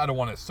around it. I don't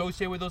want to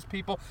associate with those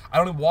people. I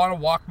don't want to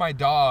walk my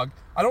dog.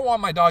 I don't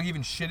want my dog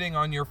even shitting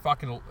on your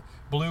fucking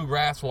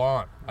bluegrass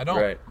lawn. I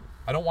don't. Right.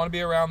 I don't want to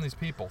be around these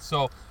people.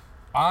 So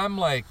I'm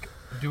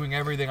doing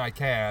everything I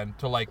can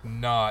to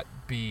not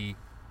be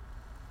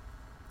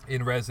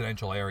in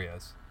residential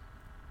areas,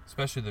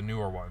 especially the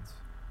newer ones.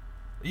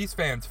 East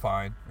Van's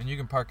fine, and you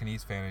can park an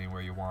East Van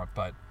anywhere you want,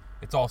 but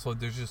it's also,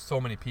 there's just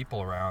so many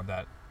people around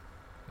that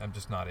I'm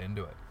just not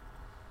into it.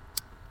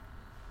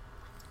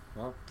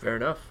 Well, fair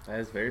enough.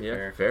 That is very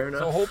fair. Fair enough.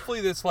 So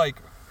hopefully this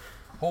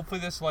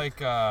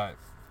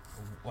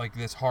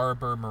this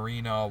harbor,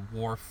 marina,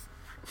 wharf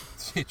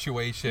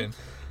situation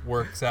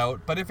works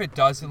out. But if it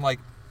doesn't,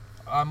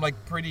 I'm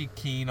pretty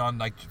keen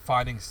on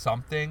finding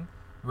something.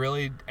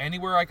 Really,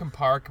 anywhere I can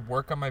park,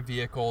 work on my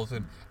vehicles,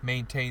 and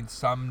maintain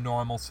some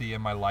normalcy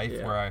in my life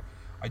where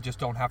I just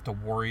don't have to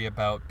worry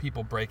about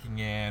people breaking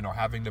in or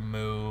having to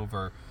move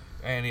or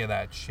any of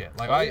that shit.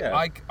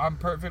 Like I'm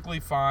perfectly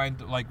fine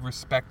like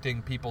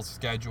respecting people's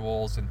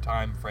schedules and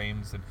time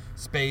frames and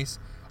space.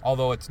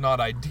 Although it's not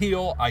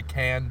ideal, I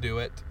can do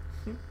it.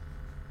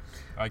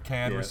 I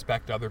can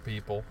respect other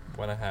people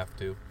when I have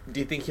to. Do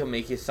you think he'll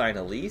make you sign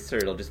a lease, or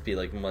it'll just be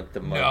like month to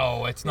month?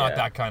 No, it's not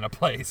that kind of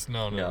place.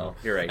 No.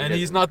 You're right. And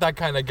he's not that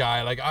kind of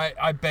guy. Like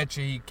I bet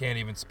you he can't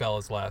even spell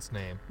his last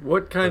name.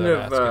 What kind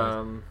of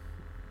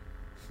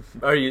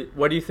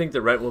what do you think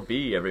the rent will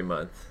be every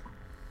month?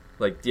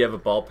 Like, do you have a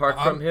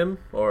ballpark from him,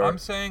 or? I'm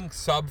saying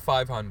sub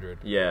 500.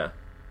 Yeah,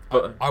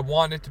 but I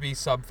want it to be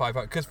sub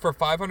 500 because for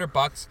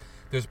 $500,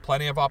 there's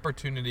plenty of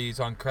opportunities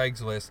on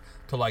Craigslist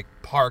to like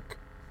park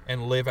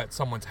and live at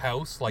someone's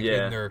house, like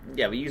in their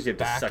we usually have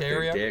back to suck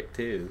area. Their dick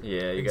too.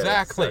 Yeah,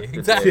 exactly.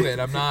 And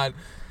I'm not,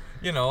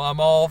 I'm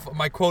all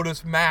my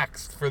quota's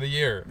maxed for the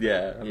year.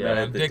 Yeah, I'm not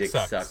at the dick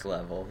suck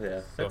level.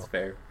 Yeah, that's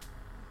fair.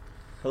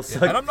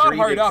 And I'm not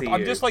hard up.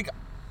 I'm just like,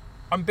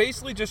 I'm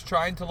basically just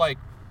trying to like,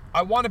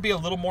 I want to be a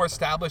little more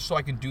established so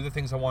I can do the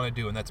things I want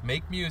to do, and that's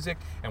make music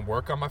and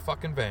work on my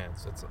fucking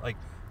vans. It's like,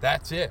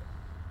 that's it.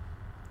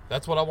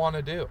 That's what I want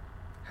to do.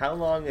 How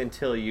long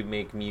until you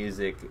make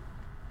music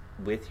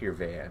with your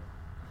van?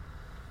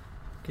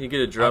 Can you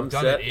get a drum set?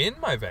 I've done it in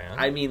my van.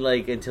 I mean,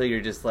 like, until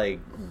you're just, like,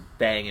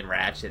 banging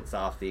ratchets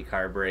off the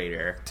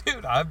carburetor.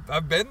 Dude,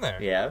 I've been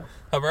there. Yeah?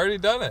 I've already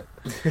done it.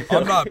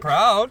 I'm not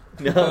proud.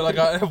 No. Like,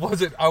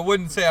 I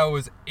wouldn't say I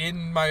was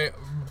in my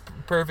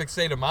perfect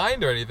state of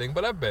mind or anything,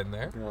 but I've been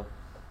there. No.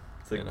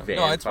 It's like van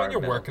no, it's when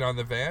you're metal. working on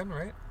the van,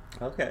 right?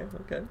 Okay.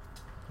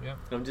 Yeah.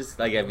 I'm just,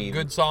 like, I mean...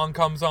 Good song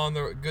comes on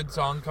the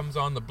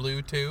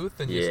Bluetooth,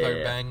 and you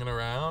start banging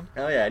around.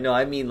 Oh, yeah. No,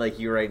 I mean, like,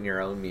 you're writing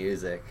your own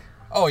music.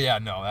 Oh yeah,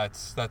 no,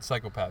 that's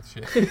psychopath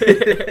shit.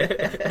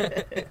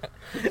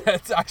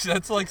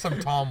 That's like some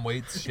Tom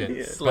Waits shit.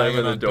 Yeah.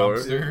 Slamming the door,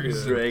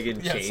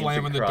 dragging chains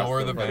slamming the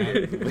door of the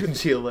van.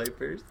 Windshield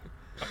wipers.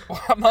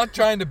 I'm not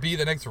trying to be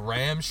the next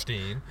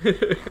Rammstein.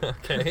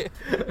 Okay.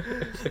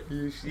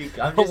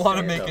 I don't want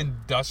to make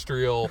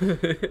industrial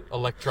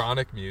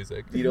electronic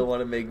music. You don't want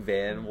to make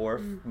van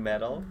wharf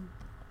metal.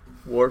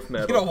 Wharf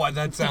metal. You know what?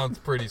 That sounds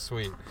pretty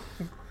sweet.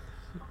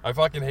 I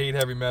fucking hate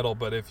heavy metal,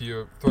 but if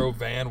you throw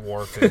Van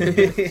Wharf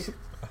in,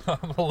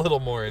 I'm a little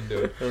more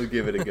into it. I'll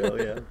give it a go,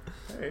 yeah.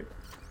 All right.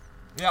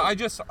 Yeah,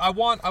 I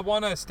want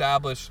to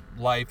establish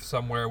life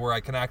somewhere where I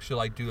can actually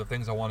like do the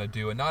things I want to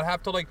do and not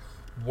have to like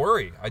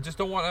worry. I just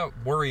don't want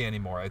to worry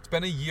anymore. It's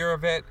been a year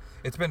of it.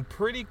 It's been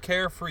pretty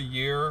carefree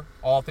year,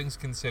 all things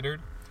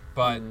considered,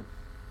 but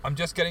I'm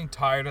just getting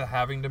tired of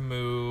having to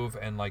move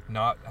and like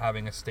not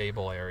having a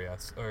stable area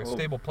or a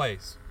stable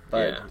place.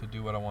 To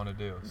do what I want to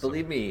do.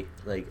 Believe me,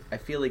 like, I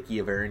feel like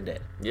you've earned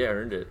it. Yeah,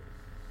 earned it.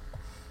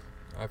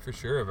 I for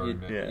sure have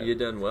earned it. Yeah. You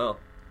done well.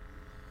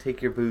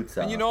 Take your boots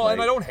off. And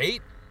and I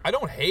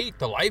don't hate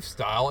the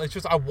lifestyle. It's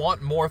just I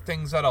want more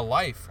things out of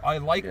life. I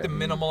like the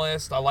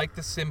minimalist. I like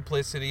the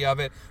simplicity of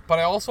it. But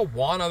I also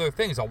want other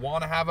things. I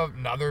want to have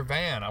another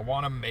van. I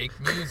want to make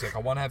music. I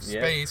want to have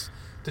space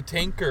to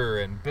tinker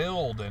and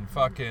build and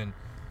fucking...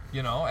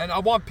 and I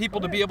want people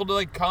to be able to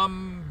like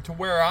come to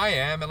where I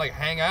am and like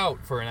hang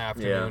out for an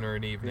afternoon or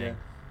an evening.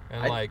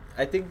 And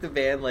I think the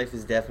van life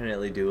is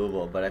definitely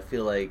doable, but I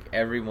feel like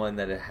everyone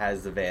that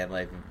has the van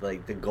life,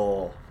 like the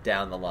goal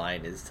down the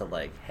line is to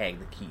like hang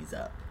the keys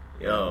up.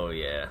 Oh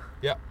yeah.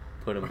 Yeah.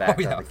 Put them back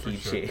on the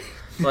keychain.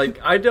 Sure. Like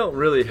I don't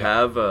really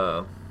have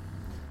a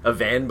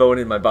van bone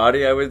in my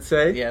body, I would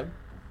say. Yeah.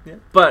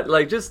 But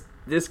like just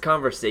this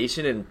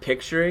conversation and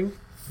picturing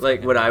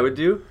like what I would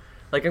do,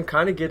 like I'm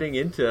kind of getting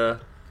into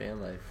van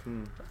life.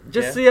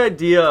 Just the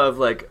idea of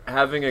like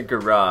having a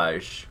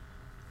garage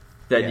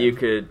that you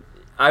could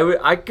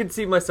I could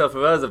see myself if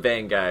I was a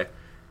van guy.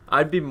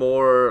 I'd be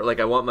more like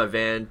I want my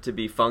van to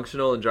be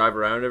functional and drive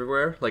around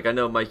everywhere. Like I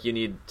know, Mike, you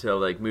need to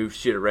like move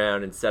shit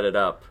around and set it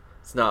up.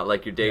 It's not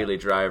like your daily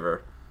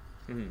driver.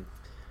 Mm-hmm.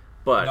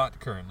 But not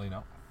currently,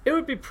 no. It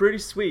would be pretty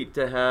sweet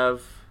to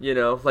have,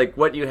 like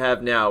what you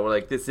have now, where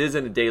like this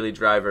isn't a daily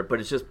driver, but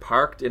it's just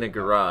parked in a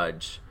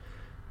garage.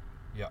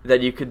 Yeah.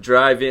 That you could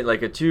drive in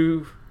like a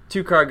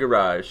two-car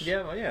garage.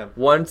 Yeah, well, yeah.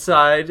 One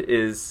side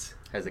has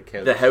a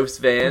couch. The house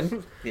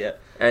van. Yeah.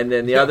 And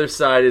then the other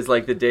side is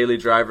like the daily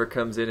driver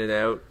comes in and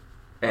out,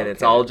 and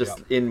it's all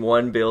just in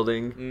one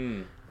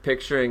building.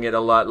 Picturing it a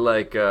lot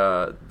like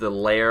the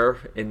Lair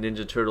in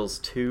Ninja Turtles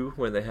 2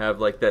 when they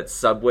have like that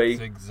subway.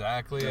 That's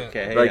exactly it.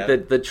 Okay,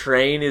 like the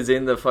train is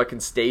in the fucking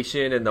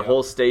station, and the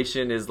whole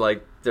station is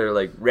like their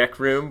like rec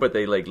room, but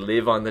they like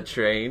live on the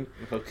train.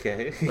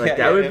 Okay. Like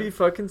that would be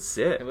fucking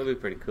sick. That would be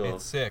pretty cool.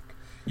 It's sick.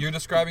 You're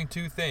describing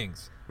two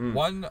things.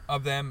 One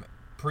of them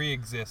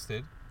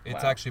pre-existed.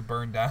 It's actually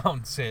burned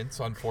down since,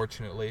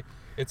 unfortunately.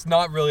 It's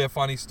not really a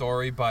funny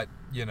story, but,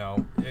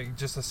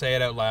 just to say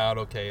it out loud,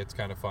 okay, it's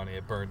kind of funny.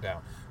 It burned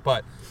down.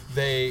 But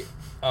they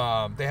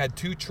had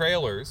two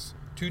trailers,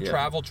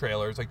 travel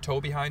trailers, like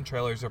tow-behind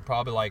trailers are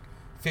probably like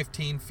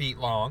 15 feet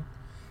long.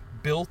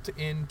 built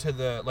into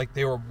the, like,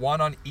 they were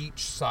one on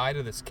each side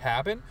of this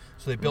cabin.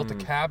 So they built a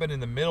cabin in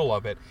the middle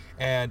of it,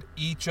 and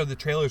each of the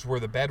trailers were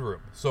the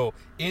bedroom. So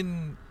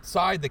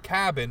inside the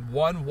cabin,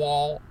 one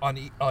wall on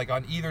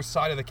either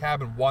side of the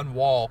cabin, one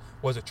wall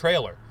was a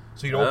trailer.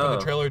 So you'd open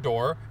the trailer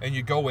door and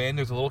you go in.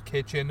 There's a little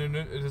kitchen and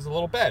there's a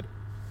little bed.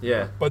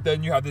 Yeah. But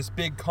then you have this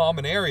big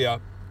common area,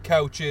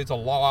 couches, a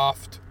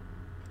loft,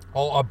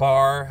 a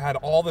bar, had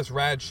all this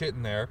rad shit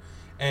in there,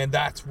 and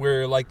that's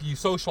where like you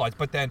socialize.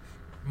 But then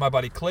my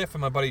buddy Cliff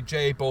and my buddy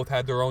Jay both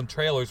had their own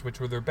trailers, which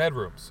were their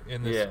bedrooms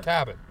in this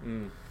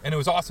cabin. And it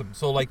was awesome.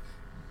 So like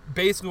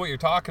basically what you're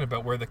talking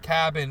about, where the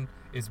cabin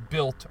is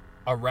built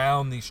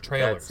around these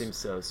trailers. That seems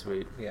so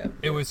sweet. Yeah.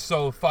 It was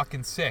so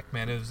fucking sick,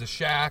 man. It was a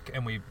shack,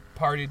 and we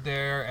partied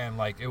there, and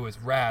like it was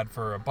rad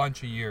for a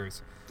bunch of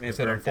years. They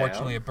said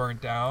unfortunately it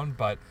burnt down,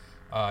 but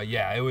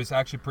yeah, it was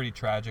actually pretty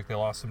tragic. They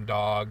lost some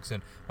dogs,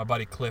 and my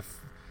buddy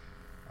Cliff,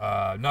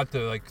 not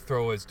to like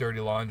throw his dirty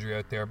laundry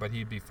out there, but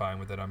he'd be fine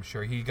with it, I'm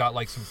sure. He got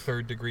like some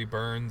 3rd-degree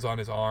burns on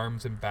his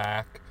arms and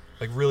back,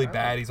 like really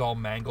bad. He's all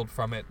mangled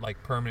from it,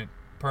 like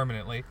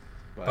permanently.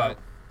 Wow. But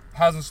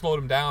hasn't slowed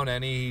him down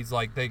any. He's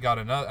like, they got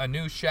a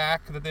new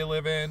shack that they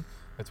live in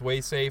that's way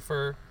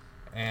safer,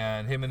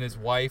 and him and his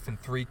wife and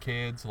 3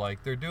 kids,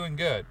 like they're doing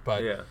good.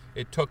 But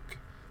it took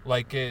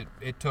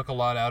a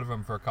lot out of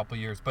them for a couple of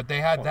years. But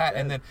they had that,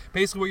 and then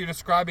basically what you're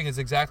describing is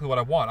exactly what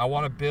I want. I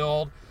want to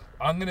build,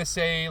 I'm going to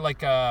say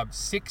like a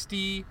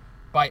 60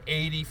 by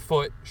 80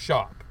 foot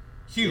shop.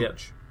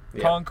 Huge.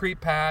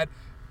 Concrete pad,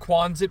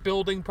 Quonset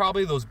building,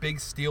 probably those big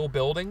steel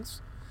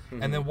buildings.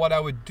 And then what I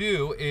would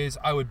do is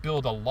I would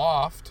build a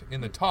loft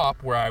in the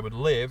top where I would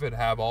live and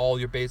have all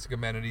your basic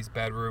amenities,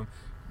 bedroom,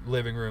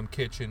 living room,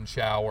 kitchen,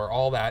 shower,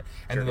 all that.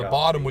 And then the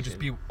bottom would just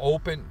be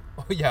open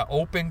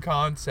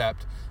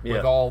concept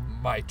with all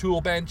my tool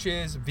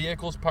benches,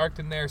 vehicles parked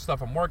in there,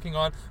 stuff I'm working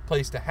on,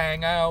 place to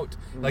hang out.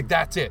 Like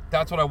that's it.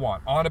 That's what I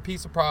want. On a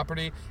piece of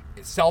property,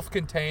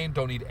 self-contained,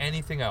 don't need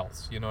anything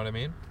else. You know what I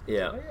mean?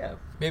 Yeah.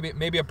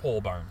 Maybe a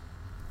pole barn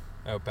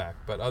out back.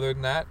 But other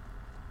than that,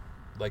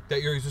 like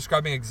that, you're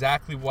describing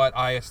exactly what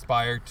I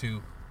aspire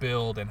to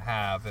build and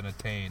have and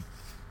attain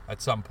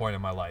at some point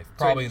in my life.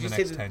 Probably in the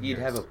next 10 years. You'd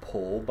have a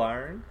pole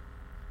barn?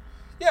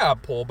 Yeah, a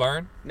pole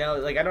barn. Now,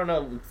 like, I don't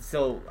know.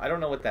 So, I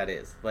don't know what that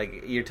is.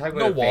 Like, you're talking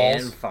about a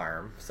van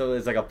farm. So,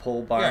 it's like a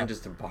pole barn,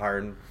 just a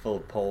barn full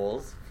of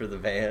poles for the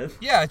van?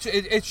 Yeah,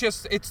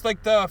 it's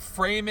like the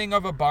framing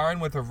of a barn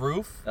with a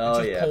roof.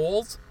 It's just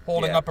poles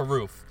holding up a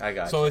roof. I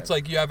got So, it's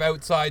like you have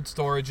outside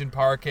storage and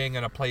parking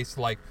and a place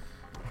to, like,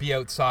 be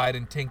outside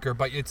and tinker,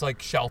 but it's,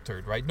 like,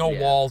 sheltered, right? No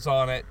walls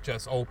on it,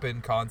 just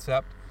open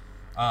concept.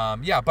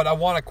 But I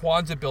want a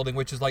Quonset building,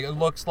 which is like, it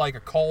looks like a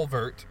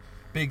culvert,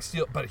 big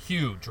steel, but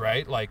huge,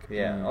 right? Like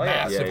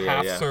massive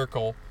half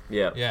circle.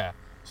 Yeah.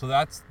 So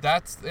that's,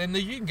 and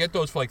you can get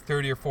those for like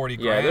 30 or 40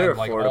 grand, they're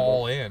like affordable.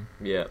 all in.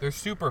 Yeah. They're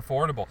super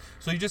affordable.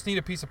 So you just need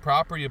a piece of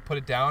property to put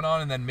it down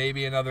on, and then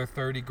maybe another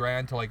 30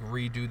 grand to like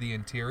redo the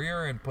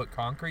interior and put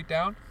concrete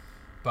down.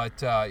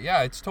 But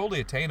it's totally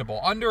attainable.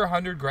 Under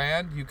 100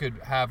 grand, you could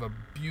have a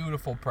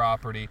beautiful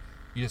property.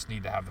 You just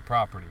need to have the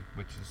property,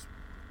 which is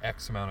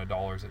X amount of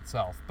dollars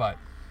itself, but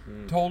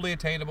totally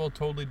attainable,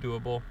 totally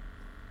doable.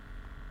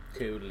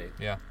 Totally.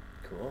 Yeah.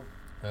 Cool.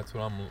 That's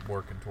what I'm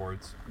working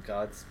towards.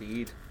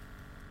 Godspeed.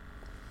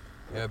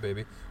 Yeah,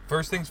 baby.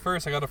 First things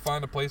first, I got to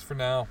find a place for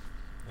now.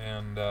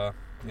 And, Gotta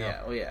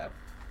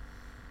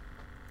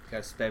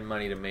spend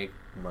money to make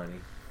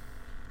money.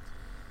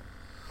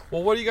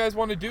 Well, what do you guys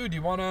want to do? Do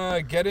you want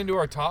to get into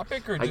our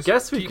topic, or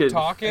just keep could,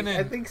 talking and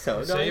I think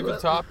so. save the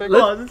topic?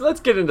 Let's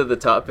get into the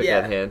topic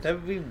at hand.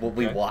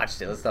 We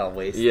watched it. Let's not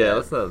waste it. Yeah,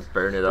 let's not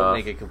burn it off.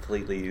 Make it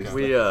completely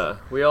useless.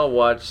 We all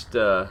watched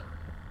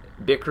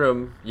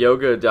Bikram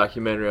yoga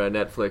documentary on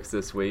Netflix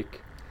this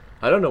week.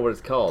 I don't know what it's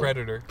called.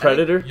 Predator?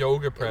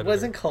 Yoga Predator. It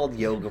wasn't called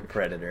Yoga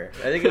Predator.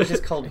 I think it was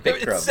just called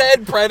Bikram. It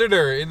said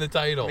Predator in the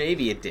title.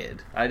 Maybe it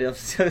did. I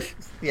don't.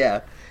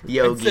 Yeah.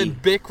 Yogi. It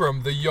said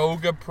Bikram, the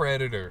Yoga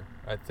Predator.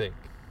 I think.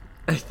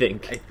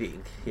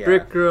 Yeah.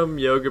 Bikram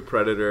yoga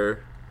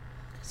predator.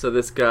 So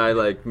this guy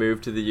like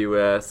moved to the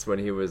U.S. when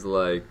he was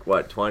like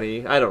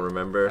 20? I don't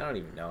remember. I don't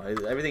even know.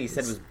 Everything he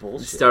said was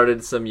bullshit.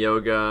 Started some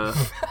yoga.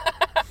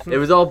 It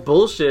was all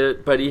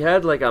bullshit, but he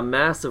had like a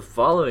massive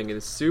following and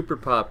is super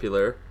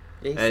popular.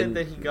 Yeah, he said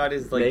that he got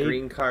his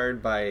green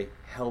card by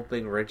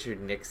helping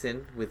Richard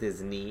Nixon with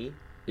his knee.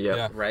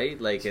 Yeah.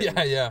 Right? Like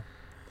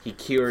he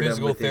cured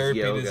physical him with therapy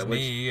his yoga. in his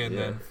knee, and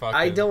then fucking...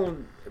 I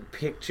don't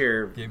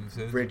picture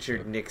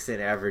Richard Nixon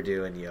ever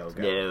doing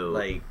yoga.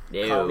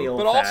 Call me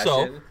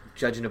old-fashioned,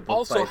 judging a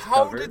book by its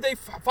cover.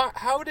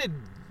 How did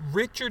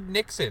Richard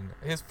Nixon,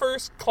 his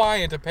first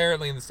client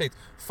apparently in the States,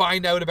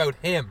 find out about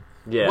him?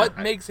 Yeah. What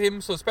makes him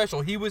so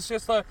special? He was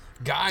just a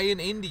guy in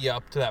India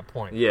up to that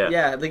point.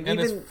 Yeah. Like, and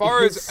as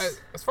far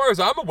as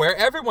I'm aware,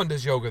 everyone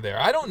does yoga there.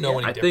 I don't know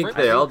any different. I think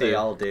they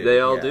all do.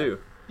 They all do.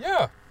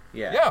 Yeah.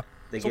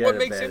 So what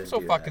makes him so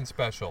fucking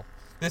special?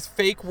 This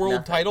fake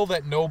world title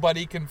that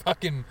nobody can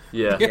fucking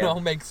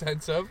make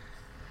sense of.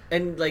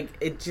 And like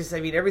it just,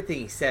 I mean, everything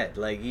he said,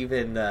 like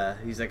even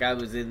he's like, I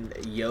was in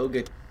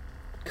yoga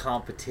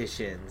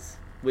competitions,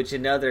 which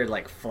another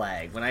like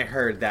flag. When I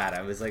heard that,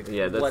 I was like,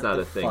 yeah, that's what not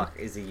the a thing. fuck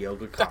is a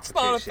yoga competition? That's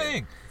not a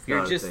thing.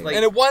 You're just like,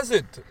 and it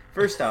wasn't.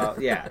 First off,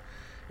 yeah.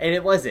 And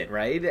it wasn't,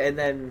 right? And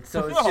then,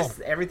 so it's No.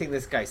 just everything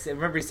this guy said.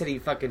 Remember he said he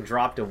fucking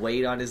dropped a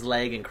weight on his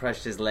leg and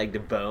crushed his leg to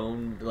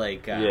bone,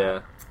 like,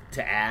 to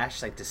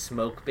ash, like to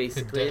smoke,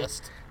 basically. To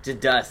dust. To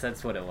dust,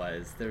 that's what it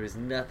was. There was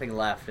nothing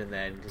left, and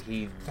then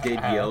he did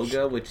Ash.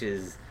 yoga, which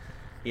is,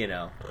 you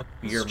know,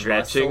 your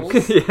stretching.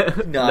 muscles, Yeah.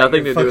 not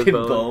Nothing your to do with fucking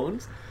bone.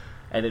 bones.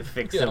 And it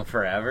fixed Yeah. him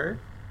forever.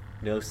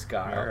 No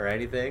scar Yeah. or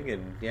anything,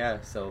 and yeah,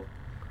 so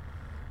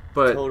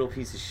But total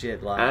piece of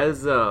shit lie.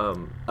 as a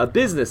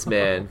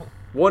businessman,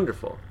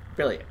 wonderful.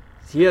 Brilliant.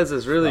 He has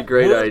this really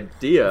great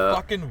idea.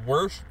 Fucking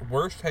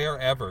worst hair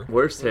ever.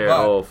 Worst hair.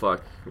 But Oh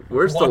fuck.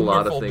 Worst a lot of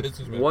wonderful things.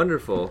 businessman.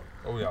 Wonderful.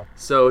 Oh yeah.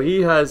 So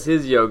he has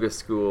his yoga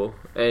school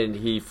and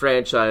he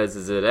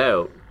franchises it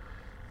out.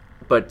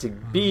 But to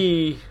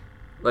be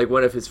like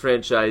one of his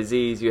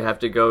franchisees, you have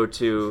to go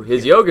to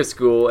his yoga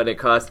school and it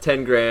costs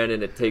 $10,000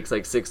 and it takes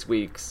like 6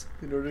 weeks.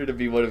 In order to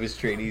be one of his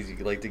trainees, you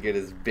like to get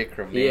his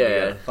Bikram name. Yeah. You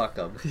gotta fuck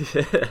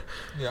him.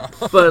 Yeah.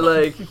 But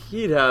like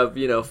he'd have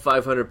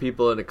 500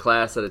 people in a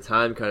class at a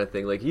time kind of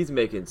thing. Like he's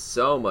making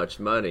so much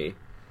money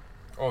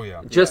Oh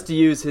yeah. just to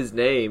use his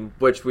name,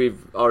 which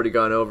we've already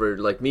gone over,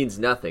 like means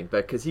nothing.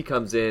 But because he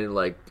comes in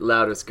like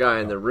loudest guy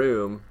in the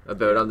room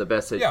about I'm the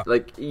best at, Yeah.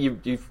 like you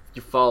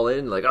fall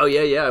in like, oh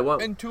yeah I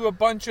want. And to a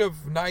bunch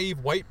of naive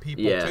white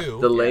people too.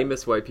 The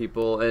lamest white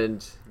people,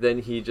 and then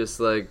he just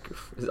like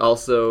is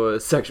also a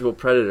sexual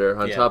predator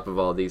on top of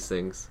all these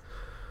things.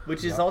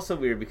 Which is also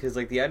weird because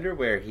like the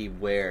underwear he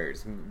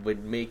wears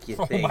would make you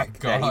Oh my think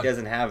that he God.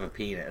 doesn't have a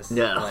penis.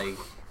 No. Like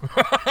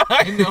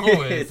I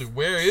know it. it's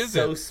Where is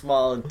so it?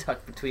 small and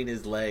tucked between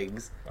his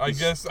legs. I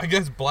guess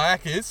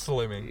black is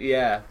slimming.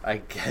 Yeah, I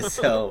guess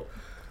so.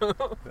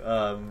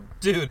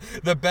 Dude,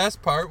 the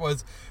best part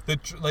was the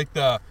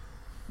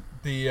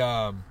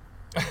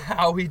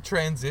how he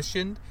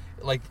transitioned.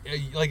 Like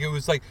it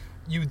was like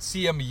you'd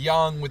see him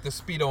young with the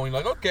Speedo and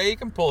you're like, okay, he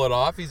can pull it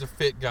off. He's a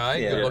fit guy,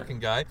 Yeah. good looking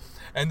guy.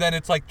 And then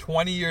it's like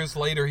 20 years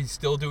later, he's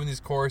still doing these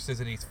courses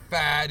and he's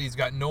fat. He's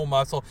got no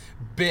muscle.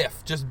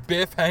 Biff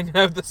hanging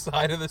out the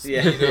side of the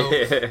Speedo.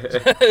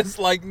 It's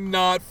like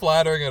not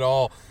flattering at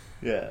all.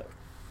 Yeah.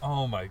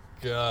 Oh my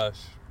gosh.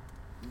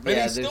 And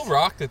Yeah, he still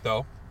rocked it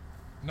though.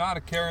 Not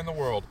a care in the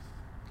world.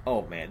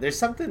 Oh man, there's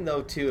something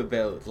though too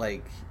about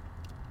like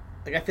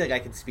I feel like I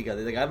can speak on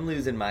it. Like I'm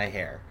losing my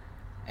hair,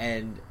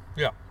 and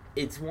Yeah.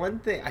 it's one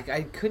thing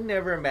I could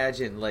never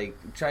imagine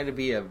like trying to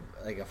be a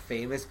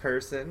famous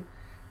person,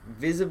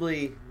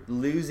 visibly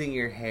losing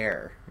your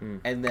hair,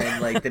 and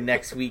then like the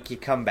next week you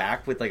come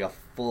back with like a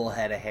full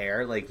head of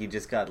hair, like you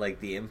just got like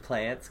the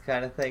implants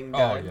kind of thing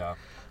done. Oh yeah.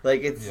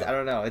 Like it's I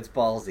don't know, it's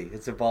ballsy.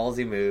 It's a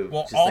ballsy move.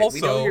 Well, just like we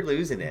also, know you're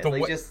losing it. the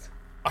Like wa- just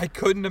I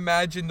couldn't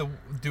imagine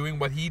doing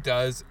what he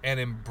does and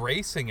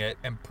embracing it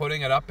and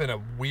putting it up in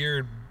a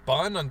weird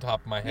bun on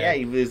top of my head. yeah,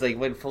 he was like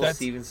went full That's-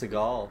 Steven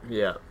Seagal.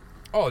 Yeah.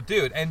 Oh,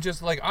 dude, and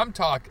just like I'm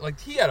talking, like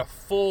he had a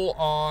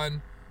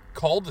full-on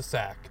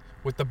cul-de-sac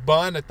with the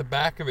bun at the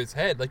back of his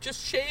head. Like,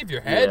 just shave your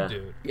head, Yeah.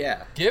 dude.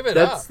 Yeah. Give it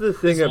up. That's the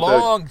thing This about-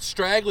 long,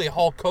 straggly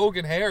Hulk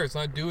Hogan hair is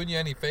not doing you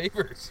any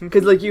favors.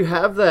 Because, like, you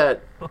have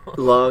that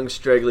long,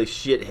 straggly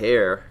shit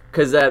hair.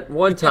 Because at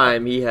one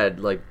time, he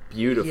had, like,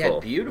 beautiful.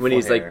 beautiful when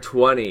he's, hair. like,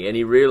 20. And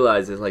he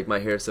realizes, like, my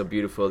hair's so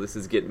beautiful. This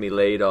is getting me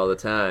laid all the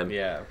time.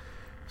 Yeah.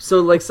 So,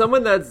 like,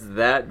 someone that's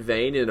that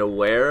vain and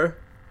aware,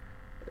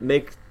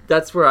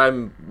 that's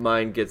where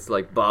mine gets,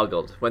 like,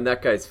 boggled. When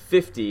that guy's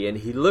 50 and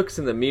he looks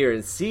in the mirror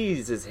and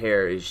sees his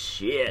hair is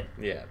shit.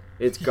 Yeah.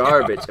 It's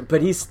garbage.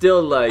 But he's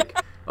still like,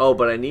 oh,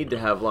 but I need to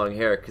have long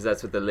hair because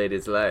that's what the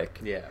ladies like.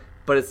 Yeah.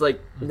 But it's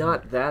like,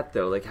 not that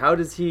though. Like, how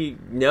does he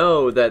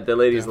know that the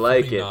ladies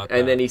Definitely like it? not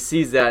And that. then he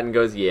sees that and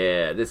goes,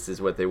 yeah, this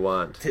is what they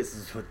want. This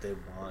is what they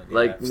want.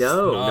 Like, yeah.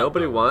 no, Not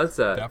nobody that. wants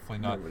that. Definitely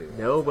not.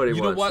 Nobody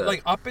You wants know what? that.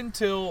 Like, up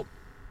until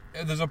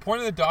there's a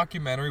point in the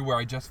documentary where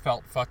I just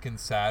felt fucking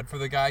sad for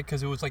the guy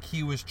because it was like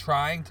he was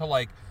trying to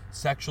like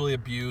sexually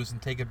abuse and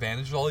take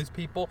advantage of all these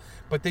people,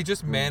 but they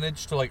just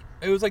managed to like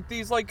it was like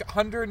these like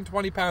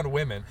 120-pound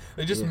women.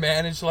 They just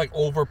managed to like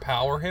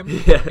overpower him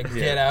and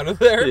get out of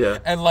there. Yeah.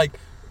 And like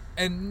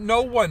and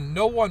no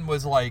one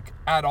was like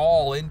at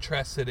all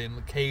interested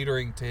in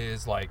catering to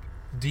his like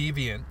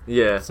deviant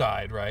yeah.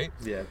 side, right?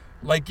 Yeah.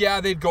 Like, yeah,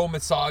 they'd go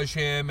massage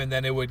him, and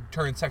then it would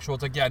turn sexual.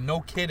 It's like, yeah,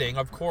 no kidding,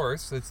 of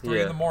course. It's 3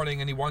 in the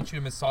morning, and he wants you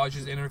to massage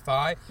his inner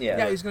thigh.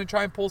 Yeah. He's going to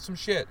try and pull some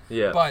shit.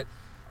 Yeah. But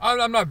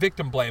I'm not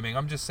victim blaming.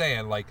 I'm just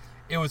saying, like,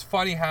 it was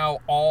funny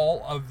how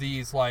all of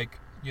these, like,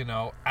 you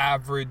know,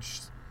 average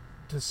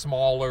to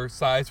smaller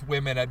sized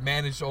women had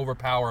managed to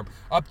overpower him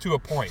up to a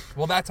point.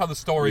 Well, that's how the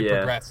story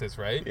progresses,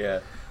 right? Yeah.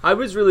 I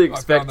was really I found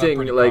that expecting,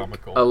 pretty like,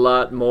 comical. a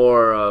lot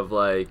more of,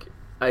 like,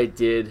 I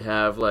did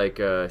have, like,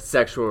 a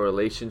sexual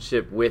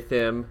relationship with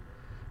him,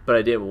 but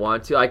I didn't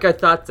want to. Like, I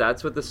thought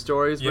that's what the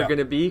stories were going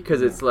to be,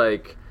 because it's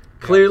like,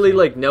 clearly,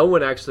 like, no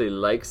one actually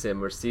likes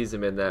him or sees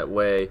him in that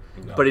way.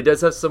 No. But he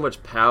does have so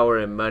much power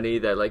and money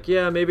that, like,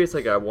 yeah, maybe it's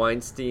like a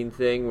Weinstein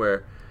thing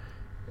where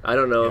I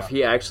don't know if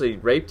he actually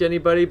raped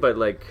anybody, but,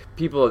 like,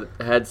 people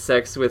had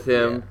sex with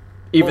him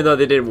even though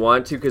they didn't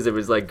want to because it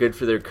was, like, good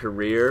for their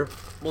career.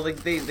 Well,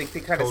 like, they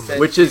kind of said...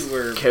 Which is,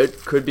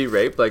 could be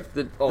rape. Like,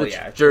 the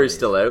jury's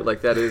still out.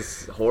 Like, that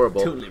is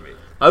horrible. Totally rape.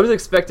 I was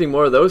expecting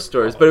more of those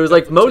stories, but it was,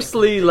 like,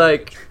 mostly,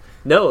 like...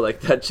 No, like,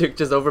 that chick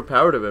just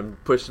overpowered him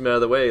and pushed him out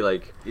of the way.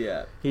 Like,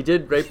 he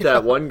did rape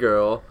that one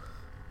girl,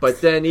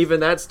 but then even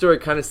that story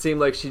kind of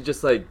seemed like she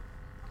just, like,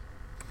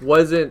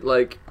 wasn't,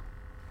 like...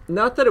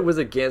 Not that it was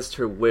against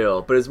her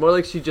will, but it's more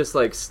like she just,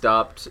 like,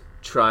 stopped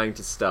trying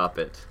to stop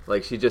it.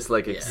 Like, she just,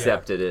 like,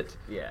 accepted it.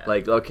 Yeah.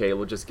 Like, okay,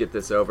 we'll just get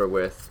this over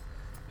with.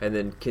 And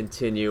then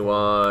continue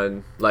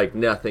on like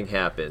nothing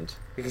happened.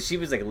 Because she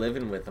was, like,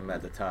 living with him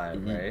at the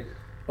time, right?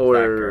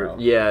 Or,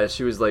 yeah,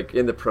 she was, like,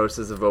 in the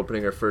process of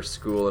opening her first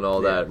school and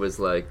all that was,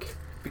 like...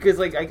 Because,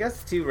 like, I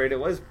guess, too, right, it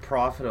was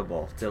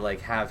profitable to,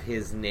 like, have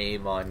his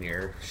name on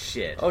your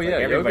shit. Oh, yeah,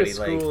 like, everybody,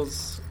 yoga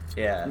schools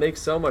make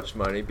so much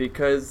money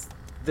because,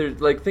 they're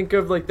like, think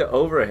of, like, the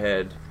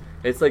overhead.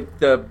 It's, like,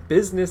 the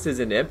business is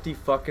an empty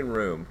fucking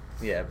room.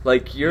 Yeah.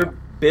 Like, your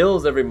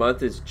bills every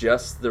month is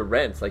just the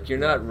rent. Like, you're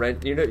not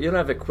you don't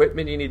have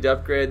equipment you need to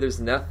upgrade. There's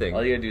nothing.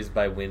 All you gotta do is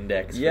buy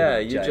Windex. Yeah,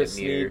 you just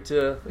need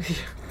to...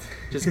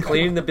 Just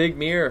clean the big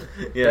mirror.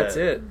 That's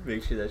it.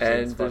 Make sure that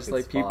and there's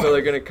like people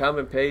are gonna come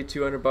and pay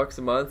 $200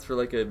 a month for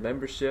like a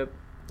membership.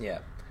 Yeah,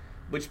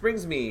 which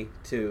brings me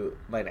to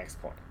my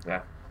next point.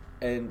 Yeah,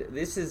 and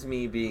this is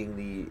me being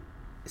the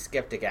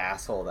skeptic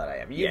asshole that I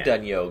am. You've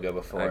done yoga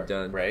before. I've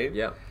done, right?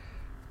 Yeah.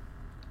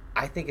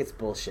 I think it's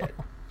bullshit.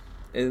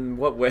 In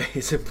what way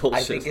is it bullshit?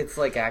 I think it's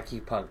like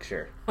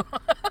acupuncture.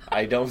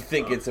 I don't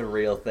think it's a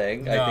real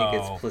thing. No. I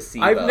think it's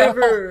placebo. I've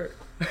never.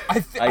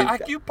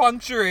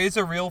 Acupuncture is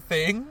a real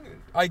thing.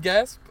 I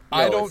guess. No,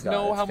 I don't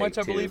know it's how much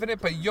I believe in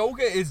it, but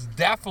yoga is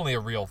definitely a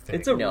real thing.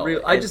 It's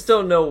real. I just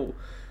don't know.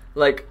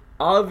 Like,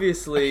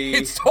 obviously,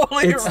 it's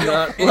totally it's real.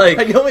 not like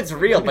I know it's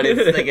real, but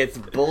it's like it's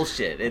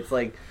bullshit. It's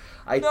like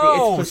think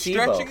it's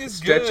placebo.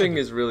 Stretching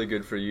is really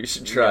good for you. You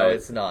should try it. No,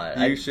 it's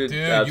not. You should.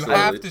 Dude, absolutely. you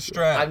have to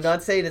stretch. I'm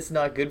not saying it's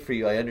not good for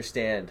you. I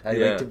understand. I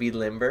like to be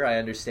limber. I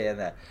understand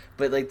that.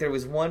 But like, there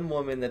was one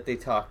woman that they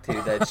talked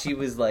to that she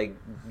was like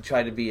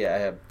trying to be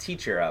a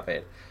teacher of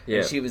it. Yeah.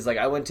 And she was like,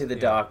 I went to the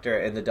doctor,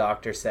 and the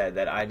doctor said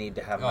that I need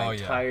to have my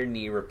entire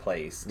knee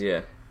replaced.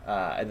 Yeah.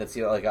 And that's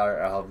like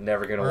I'm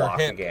never gonna walk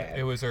again.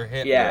 It was her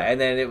hip. Yeah,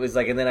 and then it was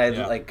like, and then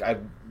I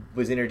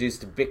was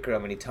introduced to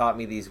Bikram, and he taught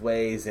me these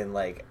ways, and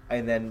like,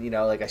 and then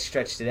like I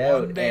stretched it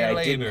out, and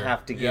I didn't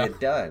have to get it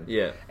done.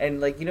 Yeah,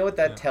 and like, you know what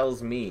that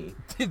tells me?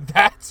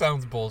 That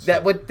sounds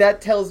bullshit. What that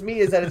tells me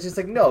is that it's just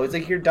like, no, it's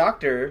like your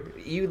doctor,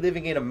 you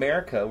living in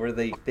America where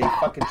they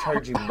fucking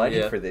charge you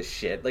money for this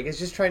shit. Like, it's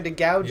just trying to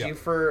gouge you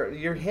for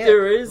your hip.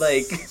 There is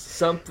like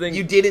something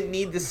you didn't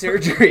need the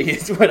surgery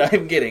is what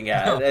I'm getting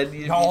at. No,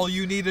 and all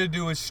you need to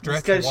do is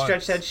stretch. Just gotta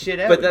stretch that shit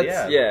out. But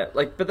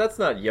that's but that's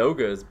not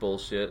yoga's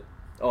bullshit.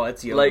 Oh,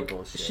 that's yoga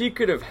bullshit. She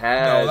could have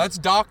had that's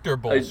doctor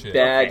bullshit. A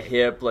bad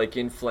hip, like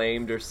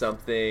inflamed or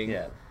something.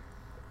 Yeah.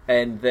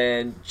 And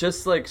then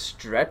just like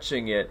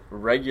stretching it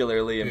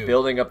regularly and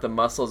building up the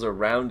muscles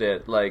around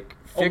it, like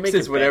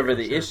fixes whatever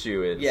the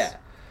issue is. Yeah.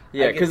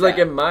 Yeah, because like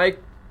in my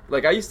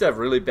I used to have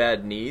really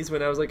bad knees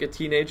when I was like a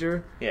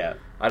teenager. Yeah.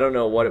 I don't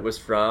know what it was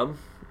from.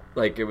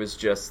 Like it was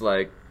just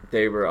like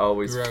they were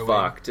always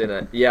fucked, and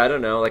I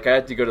don't know. Like I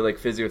had to go to like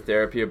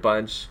physiotherapy a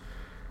bunch.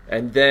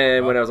 And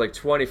then when I was like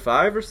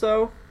 25 or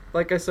so,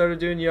 like I started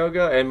doing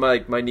yoga, and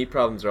my knee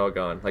problems are all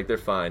gone. Like they're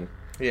fine.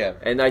 Yeah.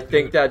 And I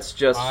think that's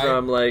just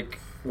from like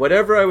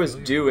whatever I was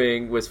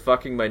doing was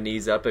fucking my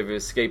knees up. If it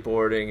was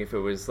skateboarding, if it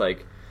was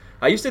like,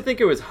 I used to think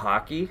it was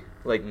hockey,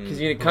 like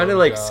because you kind of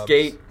like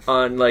skate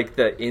on like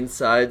the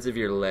insides of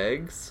your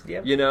legs.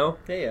 Yeah. You know.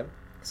 Yeah.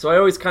 So I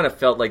always kind of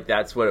felt like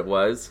that's what it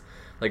was.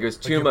 Like it was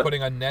too much.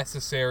 Putting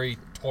unnecessary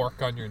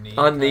torque on your knee.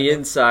 On the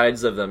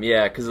insides of them,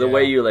 because the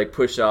way you like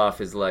push off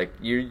is like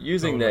you're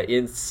using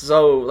the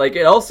so like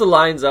it also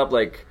lines up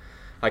like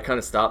I kind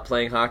of stopped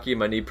playing hockey,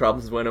 my knee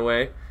problems went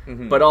away,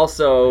 but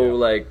also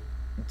like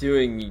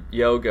doing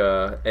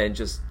yoga and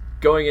just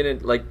going in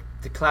and like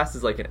the class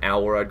is like an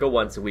hour. I'd go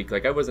once a week.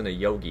 Like I wasn't a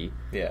yogi.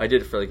 Yeah, I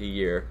did it for like a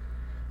year,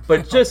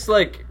 but just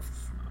like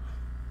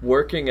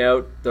working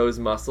out those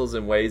muscles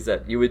in ways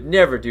that you would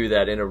never do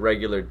that in a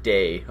regular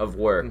day of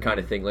work kind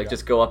of thing. Like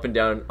just go up and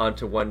down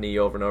onto one knee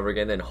over and over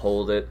again, then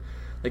hold it.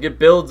 Like it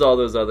builds all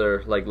those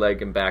other like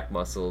leg and back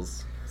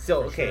muscles.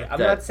 So, okay, I'm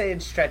not saying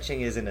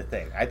stretching isn't a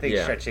thing. I think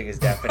stretching is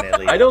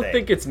definitely I don't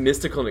think it's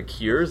mystical and it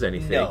cures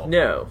anything.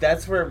 No.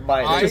 That's where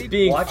just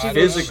being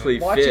physically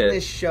fit. Watching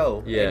this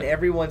show, and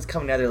everyone's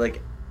coming out there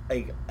like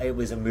it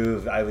was a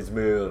move. I was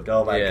moved.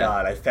 Oh my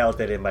god! I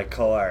felt it in my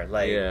core.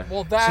 Like,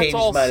 well, that's changed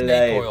all my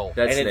snake life. oil.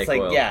 That's snake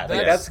oil.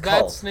 That's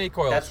cult. That's snake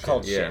oil. That's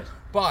called shit.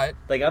 But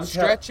like I'm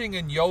stretching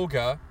and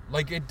yoga,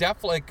 like it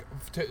definitely.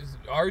 Like, to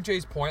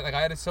RJ's point, like I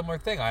had a similar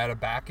thing. I had a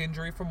back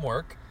injury from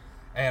work,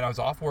 and I was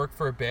off work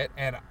for a bit,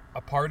 and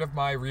a part of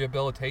my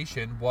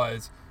rehabilitation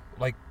was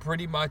like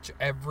pretty much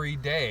every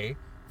day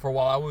for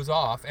while I was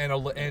off,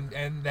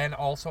 and then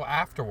also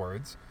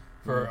afterwards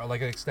for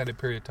like an extended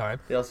period of time.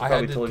 They also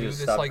probably told you to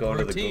stop going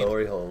to the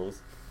glory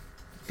holes.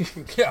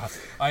 Yeah,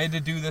 I had to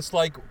do this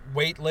like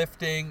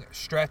weightlifting,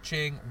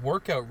 stretching,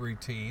 workout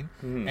routine,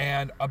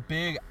 and a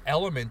big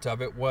element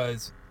of it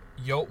was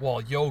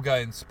yoga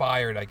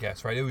inspired, I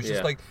guess, right? It was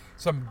just like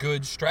some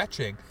good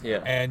stretching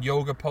and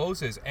yoga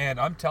poses. And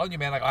I'm telling you,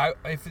 man, like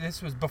if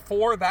this was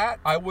before that,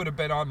 I would have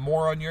been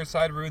more on your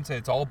side, Rue, and said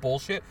it's all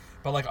bullshit.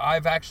 But like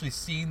I've actually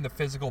seen the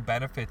physical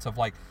benefits of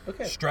like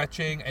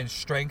stretching and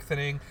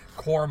strengthening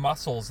core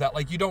muscles that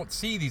like you don't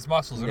see these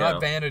muscles. They're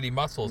not vanity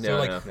muscles. They're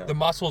like the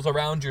muscles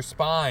around your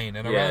spine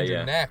and around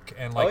your neck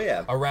and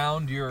like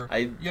around your,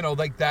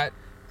 like that.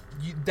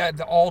 That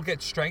all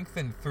get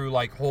strengthened through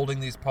like holding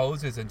these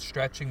poses and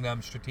stretching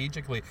them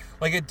strategically.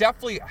 Like it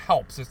definitely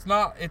helps. It's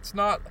not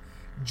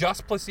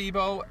just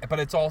placebo, but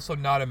it's also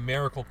not a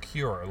miracle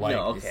cure. Like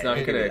it's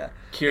not gonna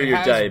cure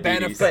your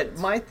diabetes. But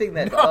my thing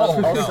that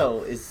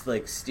also is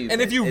like stupid.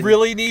 And if you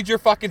really need your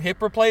fucking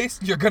hip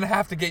replaced, you're gonna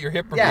have to get your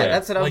hip replaced. Yeah,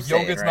 that's what I'm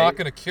saying. Like yoga's not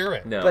gonna cure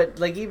it. No. But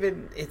like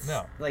even it's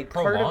like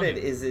part of it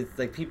is it's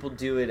like people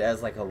do it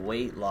as like a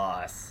weight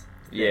loss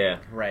thing,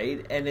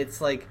 right? And it's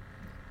like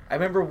I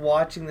remember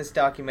watching this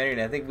documentary,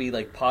 and I think we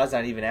like paused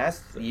on, even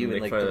asked you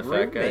and like the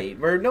roommate,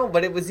 or no,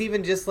 but it was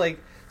even just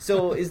like,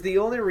 so is the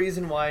only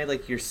reason why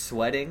like you're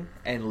sweating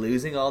and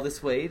losing all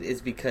this weight is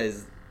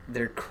because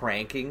they're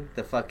cranking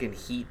the fucking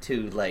heat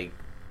to like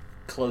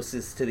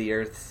closest to the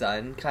Earth's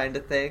sun kind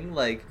of thing?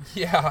 Like,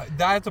 yeah,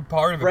 that's a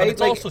part of it, right? but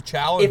it's like, also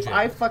challenging. If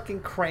I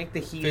fucking crank the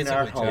heat in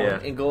our home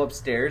and go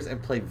upstairs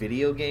and play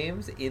video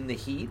games in the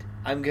heat,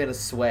 I'm gonna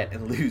sweat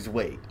and lose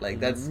weight. Like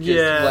that's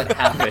just what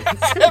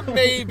happens.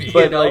 Maybe,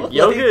 but like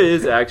yoga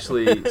is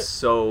actually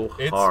so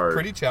hard. It's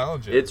pretty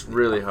challenging. It's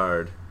really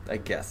hard. I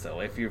guess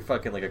so. If you're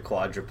fucking like a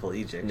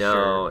quadriplegic.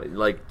 No, sure.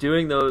 Like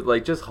doing those,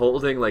 like just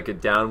holding like a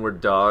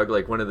downward dog,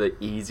 like one of the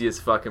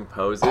easiest fucking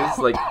poses.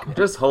 Like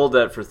just hold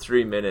that for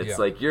 3 minutes. Yeah.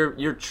 Like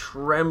you're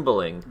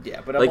trembling.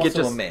 Yeah, but I'm like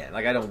also a man.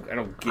 Like I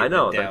don't get. I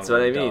know that's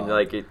what I mean. Dog.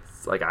 Like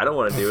it's like I don't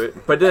want to do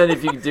it. But then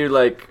if you do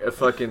like a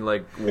fucking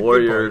like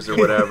warriors or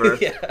whatever,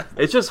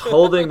 it's just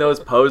holding those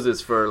poses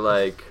for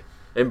like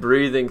and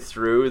breathing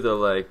through the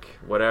like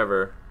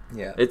whatever.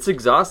 Yeah, it's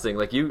exhausting.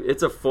 Like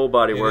it's a full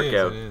body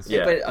workout. It is.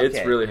 Yeah, but, okay.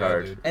 It's really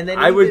hard. Dude. And then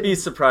I would be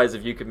surprised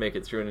if you could make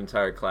it through an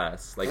entire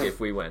class. Like if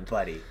we went,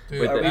 buddy.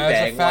 Dude,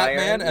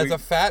 as a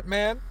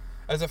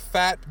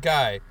fat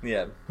guy,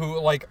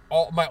 who like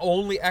my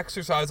only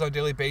exercise on a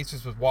daily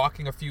basis was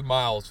walking a few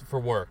miles for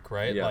work.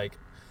 Right, like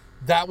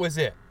that was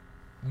it.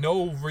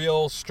 No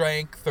real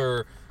strength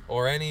or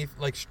any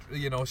like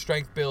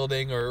strength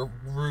building or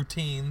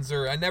routines,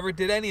 or I never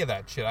did any of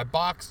that shit. I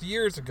boxed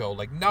years ago,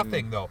 like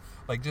nothing though.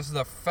 Like just as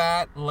a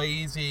fat,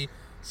 lazy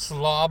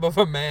slob of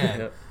a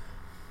man.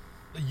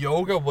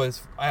 Yoga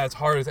was as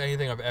hard as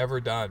anything I've ever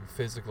done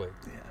physically.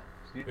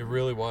 Yeah, it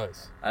really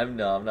was. I'm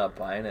not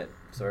buying it.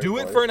 Sorry, do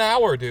it for an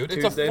hour, dude.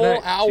 It's a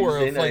full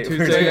hour of like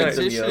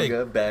transitioning.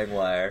 Yoga, bang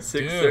wire,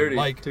 6:30,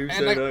 like,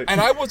 Tuesday night. And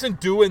I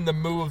wasn't doing the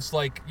moves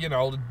like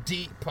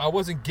deep. I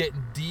wasn't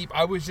getting deep.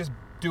 I was just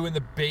doing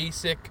the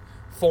basic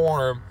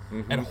form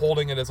and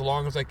holding it as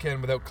long as I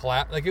can without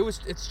collapse. Like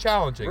it's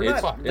challenging.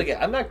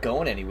 I'm not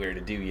going anywhere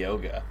to do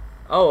yoga.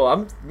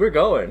 Oh, we're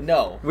going.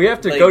 No, we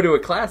have to go to a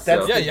class.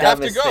 That's you have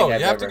to go.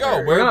 You have to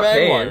go. We're not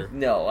paying.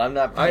 No, I'm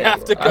not paying. I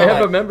have to go. I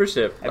have a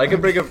membership. I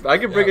can bring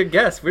a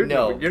guest. You're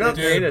not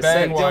paying a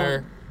cent.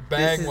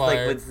 Bang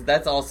wire. Like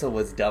that's also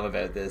what's dumb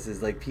about this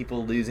is like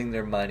people losing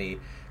their money.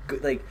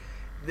 Like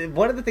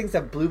one of the things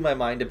that blew my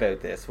mind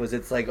about this was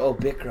it's like, oh,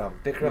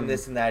 Bikram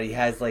this and that. He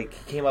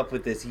came up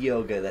with this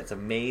yoga that's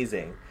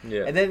amazing.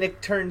 Yeah. And then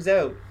it turns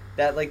out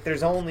that like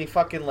there's only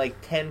fucking like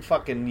 10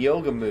 fucking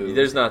yoga moves.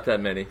 There's not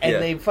that many.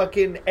 And they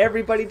fucking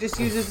everybody just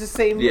uses the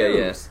same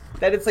moves.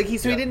 That it's like he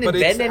didn't invent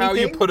anything. But it's how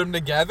you put them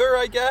together,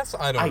 I guess.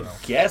 I don't know.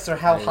 I guess, or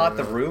how hot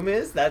the room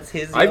is. That's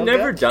his. I've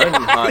never done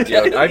hot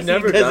yoga. I've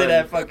never done. He does it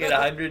at fucking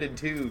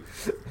 102.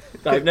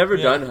 I've never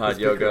done hot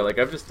yoga. Like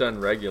I've just done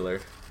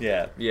regular.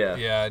 Yeah.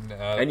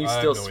 And you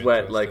still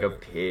sweat like a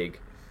pig.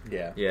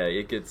 Yeah. Yeah,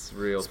 it gets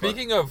real.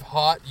 Speaking of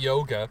hot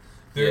yoga,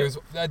 there's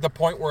at the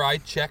point where I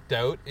checked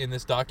out in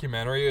this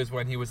documentary is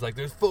when he was like,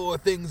 "There's 4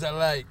 things I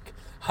like: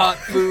 hot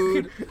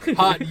food,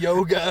 hot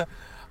yoga,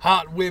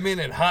 hot women,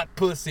 and hot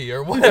pussy,"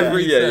 or whatever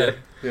he said.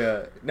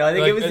 Yeah. No, I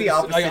think it was the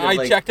opposite.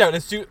 I checked out.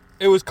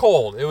 It was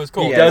cold. It was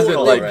cold. He doesn't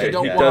like it. He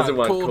doesn't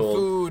want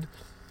cold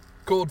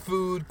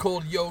food,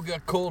 cold yoga,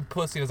 cold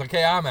pussy. I was like,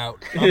 hey, I'm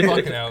out. I'm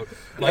fucking out.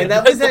 Like, and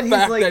that was the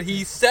fact that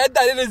he said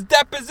that in his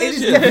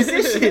deposition.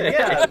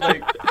 Yeah.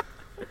 Like,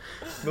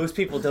 most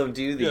people don't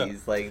do these. Yeah.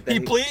 Like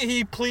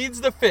he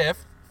pleads the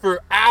fifth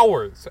for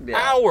hours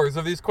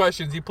of these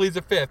questions. He pleads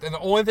the fifth, and the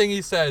only thing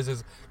he says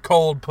is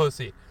cold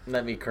pussy.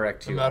 Let me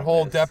correct you. In that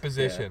whole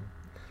deposition.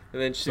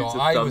 And then shoots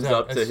a thumbs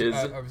up to his.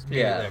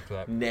 After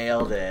that.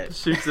 Nailed it.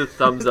 Shoots a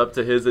thumbs up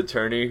to his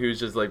attorney, who's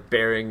just like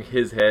burying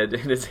his head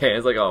in his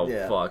hands, like, oh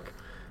fuck,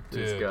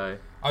 this guy.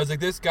 I was like,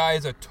 this guy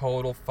is a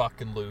total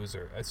fucking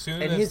loser. As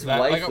soon and as his that,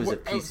 wife was a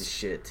piece of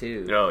shit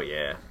too. Oh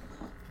yeah,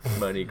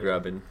 money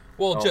grubbing.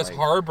 Well, just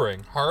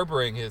harboring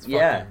his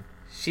fucking.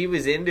 She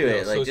was into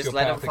it. Like, just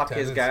let him fuck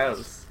his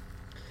gals.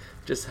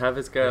 Just have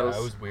his gals.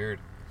 Yeah, it was weird.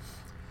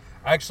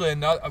 Actually,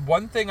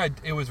 one thing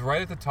it was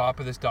right at the top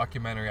of this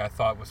documentary I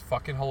thought was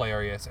fucking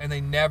hilarious, and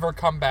they never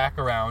come back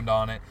around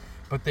on it.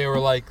 But they were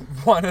like,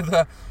 one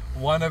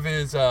of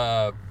his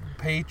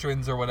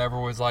patrons or whatever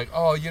was like,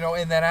 oh, you know,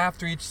 and then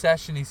after each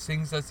session he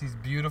sings us these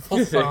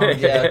beautiful songs.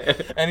 Yeah.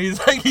 And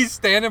he's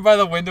standing by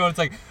the window and it's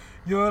like,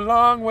 you're a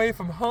long way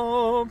from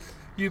home.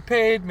 You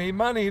paid me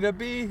money to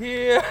be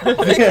here.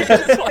 Like, he's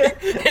just like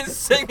is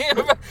singing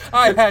about,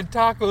 I had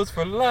tacos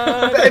for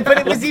lunch. But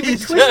it was even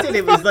twisted.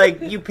 It was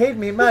like, you paid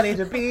me money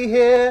to be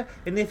here,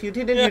 and if you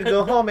didn't, you'd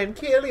go home and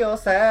kill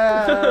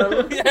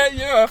yourself. Yeah,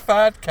 you're a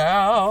fat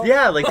cow.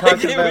 Yeah, like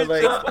talking about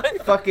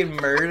like fucking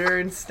murder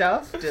and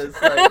stuff.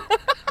 Just like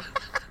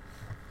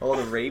all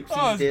the rapes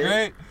he did.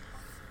 Great.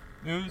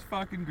 It was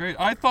fucking great.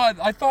 I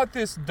thought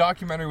this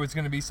documentary was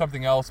going to be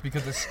something else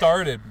because it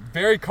started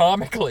very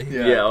comically.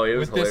 Yeah, it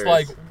was with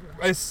hilarious. This like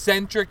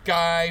eccentric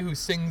guy who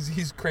sings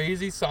these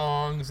crazy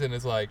songs and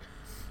is like.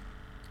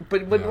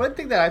 But one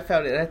thing that I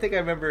found, and I think I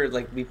remember,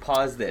 like, we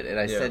paused it and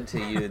I said to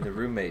you and the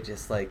roommate,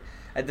 just like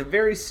at the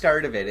very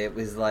start of it, it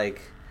was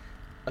like,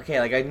 okay,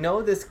 like I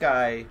know this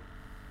guy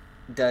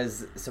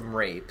does some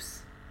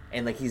rapes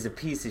and like he's a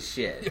piece of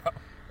shit. Yeah.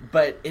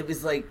 But it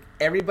was like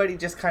everybody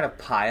just kind of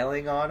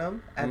piling on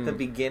him at the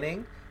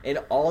beginning, and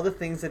all the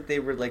things that they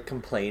were like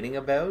complaining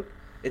about.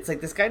 It's like,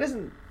 this guy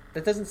doesn't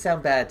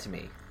sound bad to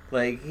me.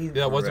 Like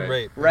it wasn't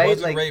rape, right? It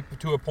wasn't like, rape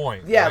to a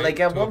point. Yeah, right? like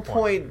at to one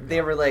point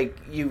they were like,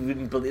 you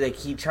wouldn't believe, like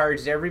he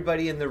charged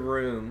everybody in the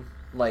room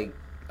like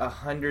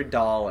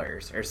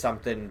 $100 or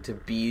something to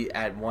be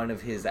at one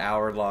of his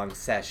hour-long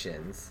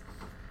sessions,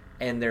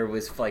 and there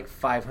was like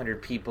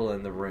 500 people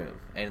in the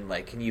room, and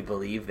like, can you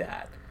believe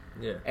that?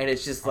 Yeah. And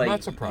it's just I'm like,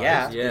 not surprised.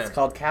 yeah, Yeah. it's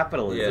called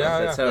capitalism. Yeah,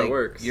 that's how like, it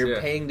works. You're Yeah.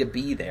 paying to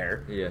be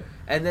there. Yeah.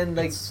 And then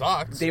like It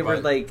sucks, they were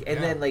but, like, and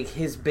yeah. then like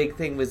his big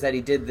thing was that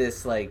he did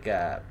this like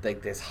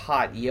this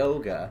hot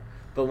yoga.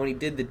 But when he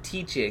did the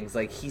teachings,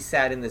 like he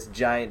sat in this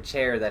giant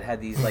chair that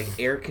had these like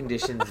air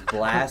conditions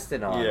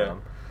blasting on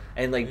him,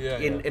 and like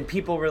and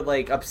people were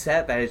like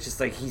upset that it's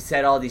just like he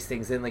said all these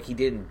things and like he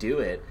didn't do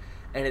it.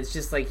 And it's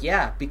just like,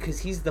 yeah,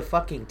 because he's the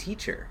fucking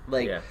teacher.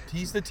 Like,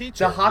 he's the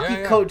teacher. The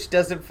hockey coach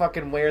doesn't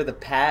fucking wear the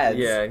pads.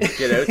 Yeah, and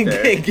get out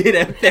there. and get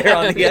out there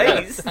on the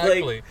ice.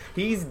 Exactly. Like,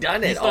 he's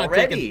done it he's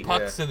already. Not taking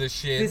pucks to the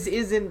shit. This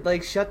isn't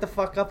like, shut the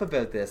fuck up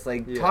about this.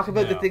 Like, talk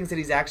about the things that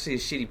he's actually a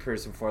shitty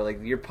person for. Like,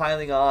 you're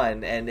piling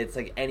on, and it's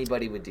like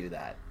anybody would do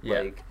that.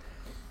 Yeah. Like,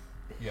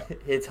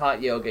 it's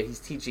hot yoga. He's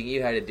teaching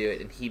you how to do it,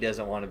 and he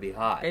doesn't want to be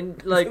hot.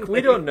 And like,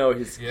 we don't know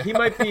he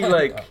might be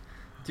like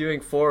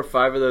doing 4 or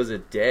 5 of those a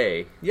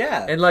day.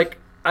 Yeah. And like,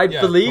 I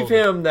believe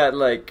totally. him that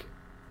like,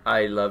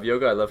 I love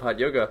yoga, I love hot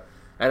yoga,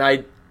 and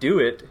I do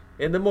it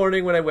in the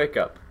morning when I wake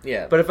up.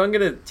 Yeah. But if I'm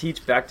gonna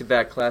teach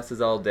back-to-back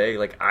classes all day,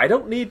 like, I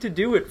don't need to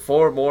do it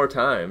 4 more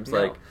times.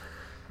 No. Like,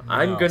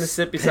 I'm gonna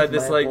sit beside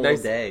this like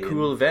nice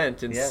cool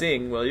event and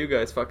sing while you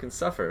guys fucking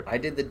suffer. I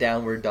did the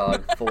downward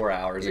dog 4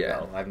 hours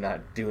ago. I'm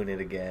not doing it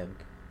again.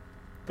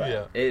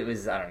 But it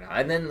was, I don't know.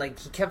 And then, like,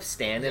 he kept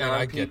standing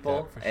on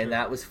people, and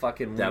that was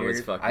fucking weird. That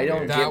was fucking I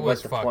don't weird. get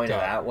what the point of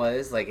that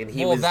was. Like, and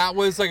he well, that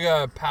was like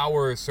a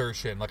power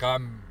assertion. Like,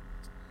 I'm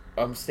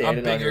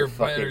standing bigger, on your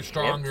better, fucking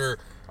stronger.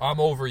 hips. I'm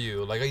over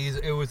you. Like,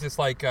 it was just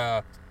like,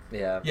 it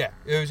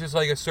was just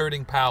like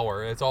asserting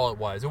power. That's all it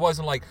was. It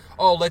wasn't like,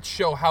 oh, let's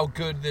show how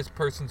good this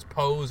person's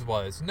pose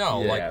was.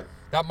 No, like,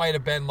 that might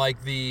have been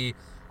like the,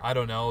 I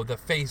don't know, the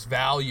face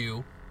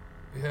value.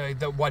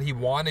 That what he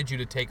wanted you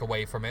to take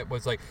away from it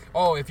was like,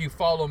 oh, if you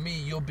follow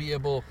me, I'll be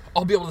able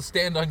to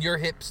stand on your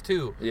hips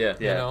too. Yeah.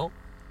 You know?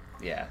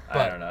 Yeah, But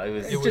I don't know.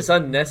 It was just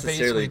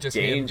unnecessarily just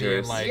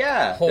dangerous. Like,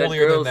 Yeah.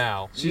 holier than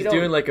thou. She's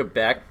doing like a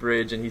back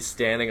bridge, and he's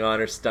standing on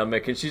her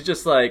stomach, and she's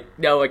just like,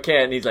 "No, I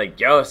can't." And he's like,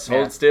 "Yes,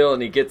 hold still,"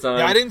 and he gets on.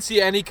 Yeah, I didn't see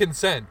any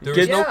consent. There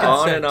was Gets no on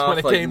consent and off, when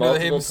it like, came to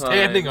him multiple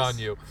standing times. on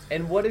you.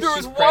 And what if There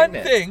she's was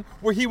pregnant? one thing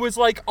where he was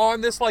like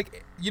on this,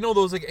 like, you know,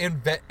 those like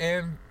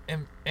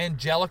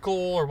angelical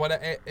or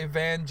what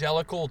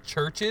evangelical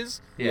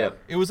churches. Yeah.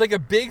 It was like a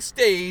big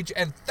stage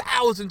and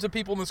thousands of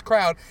people in this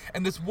crowd,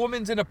 and this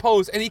woman's in a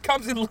pose, and he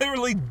comes and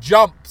literally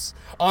jumps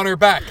on her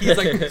back. He's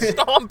like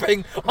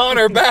stomping on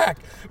her back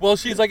while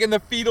she's like in the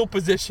fetal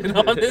position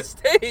on this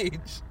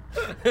stage.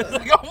 It's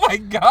like, oh my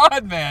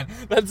god, man,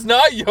 that's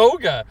not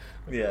yoga.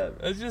 Yeah.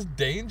 That's just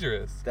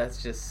dangerous.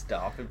 That's just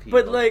stopping people.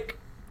 But like,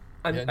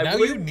 Now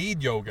you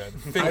need yoga.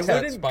 Fix I that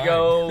wouldn't spine.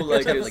 go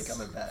like Definitely as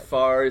coming back.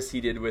 far as he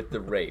did with the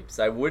rapes.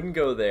 I wouldn't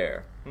go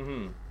there.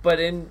 Mm-hmm.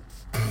 But in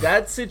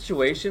that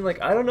situation,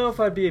 like, I don't know if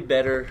I'd be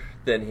better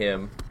than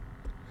him.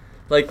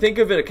 Like, think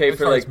of it, okay, As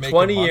for far as like making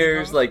 20 money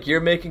years, goes? like,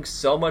 you're making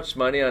so much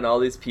money on all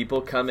these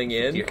people coming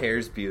in. Your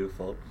hair's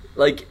beautiful.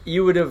 Like,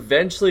 you would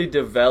eventually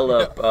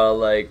develop,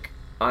 like,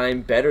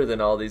 I'm better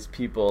than all these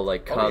people,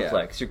 like,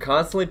 complex. You're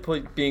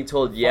constantly being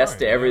told yes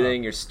to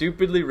everything. You're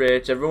stupidly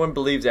rich. Everyone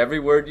believes every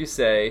word you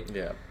say.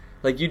 Yeah.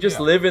 Like, you just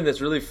live in this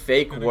really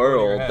fake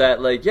world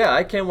that, like,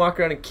 I can't walk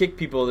around and kick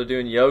people that are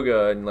doing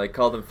yoga and, like,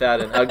 call them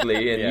fat and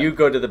ugly, and you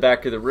go to the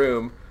back of the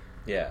room.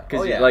 Yeah.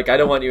 Because, like, I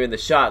don't want you in the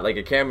shot, like,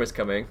 a camera's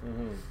coming.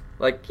 Mm-hmm.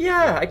 Like,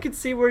 I could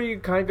see where you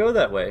kind of go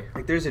that way.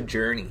 Like, there's a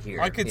journey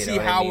here. I could see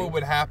how it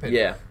would happen.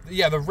 Yeah.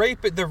 Yeah, the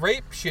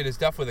rape shit is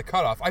definitely the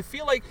cutoff. I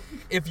feel like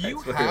if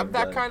you have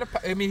that kind of...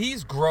 I mean,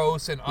 he's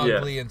gross and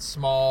ugly and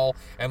small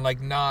and, like,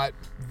 not...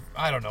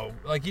 I don't know.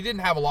 Like, he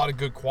didn't have a lot of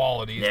good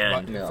qualities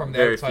from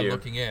the outside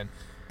looking in.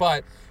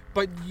 But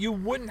you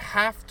wouldn't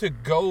have to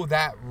go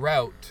that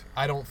route,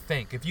 I don't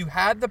think. If you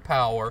had the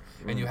power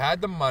and you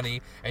had the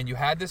money and you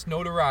had this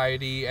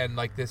notoriety and,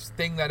 like, this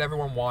thing that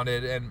everyone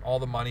wanted and all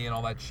the money and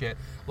all that shit,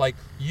 like,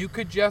 you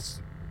could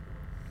just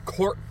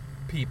court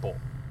people.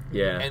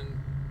 Yeah. And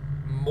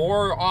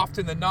more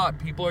often than not,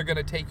 people are going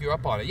to take you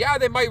up on it. Yeah,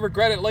 they might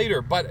regret it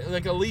later, but,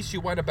 like, at least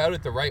you went about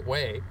it the right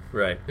way.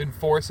 Right. Didn't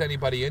force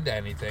anybody into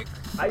anything.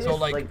 I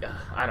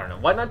don't know.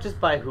 Why not just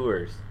buy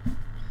Hooers?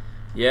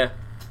 Yeah.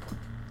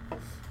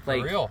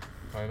 Like, for real.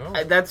 I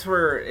know. That's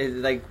where,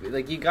 like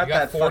you got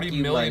that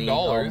 $40 million money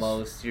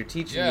almost. You're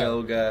teaching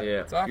yoga.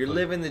 Yeah. Exactly. You're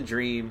living the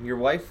dream. Your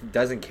wife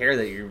doesn't care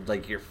that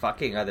you're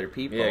fucking other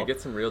people. Yeah,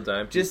 get some real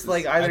dime pieces. Just,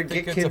 like, either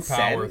get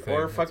consent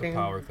or fucking it's a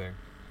power thing.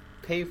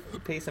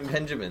 Pay some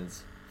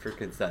Benjamins for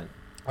consent.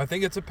 I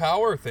think it's a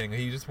power thing.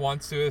 He just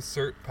wants to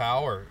assert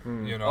power,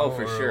 you know, oh,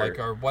 for sure. Like,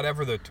 or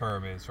whatever the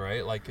term is,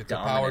 right? Like, it's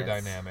dominance. A power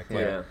dynamic.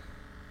 Like,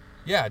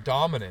 yeah,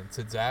 dominance,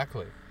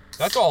 exactly.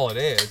 That's all it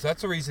is.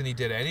 That's the reason he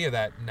did any of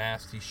that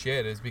nasty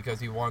shit, is because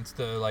he wants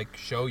to, like,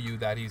 show you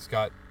that he's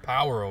got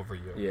power over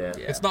you. Yeah.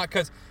 It's not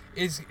because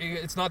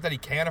it's not that he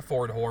can't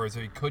afford whores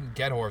or he couldn't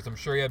get whores. I'm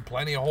sure he had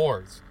plenty of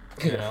whores,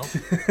 you know.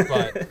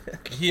 But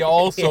he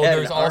also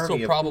there's also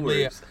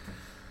probably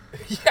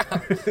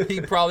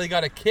he probably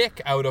got a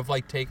kick out of,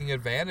 like, taking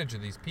advantage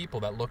of these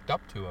people that looked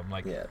up to him.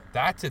 Like,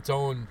 that's its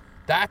own.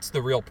 That's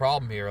the real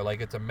problem here.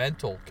 Like, it's a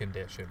mental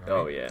condition. Right?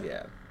 Oh yeah.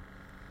 Yeah.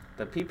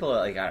 The people,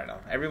 like, I don't know.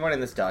 Everyone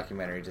in this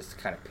documentary just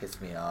kind of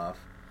pissed me off.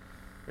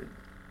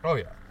 Oh,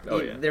 yeah.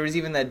 There was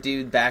even that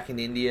dude back in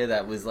India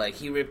that was like,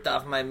 he ripped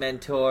off my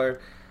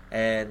mentor,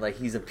 and, like,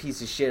 he's a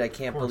piece of shit. I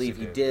can't believe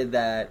he did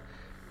that.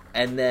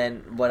 And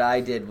then what I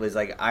did was,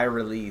 like, I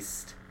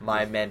released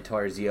my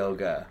mentor's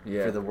yoga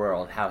for the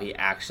world, how he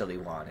actually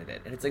wanted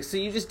it. And it's like, so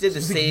you just did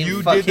the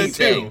same fucking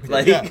thing.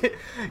 Like, you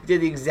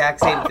did the exact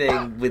same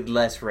thing with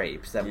less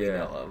rapes that we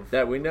know of.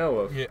 That we know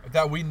of. Yeah,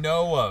 that we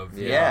know of.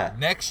 Yeah.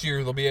 Next year,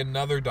 there'll be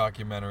another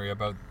documentary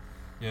about,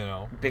 you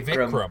know,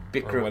 Vikram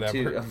or whatever.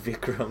 Too.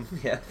 Vikram,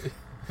 yeah.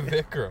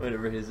 Vikram.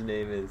 Whatever his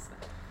name is.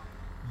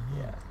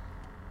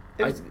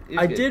 Yeah.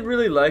 I did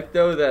really like,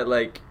 though, that,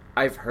 like,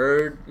 I've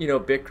heard, you know,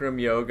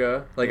 Bikram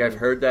yoga. Like, I've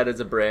heard that as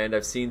a brand.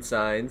 I've seen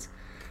signs.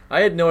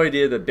 I had no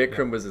idea that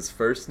Bikram was his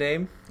first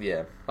name.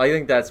 Yeah. I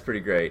think that's pretty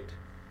great.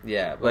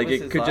 Yeah. Like,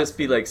 it could just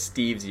be, like,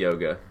 Steve's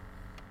yoga.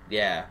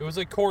 Yeah. It was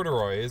like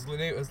Corduroy.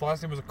 His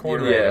last name was a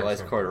Corduroy. Yeah,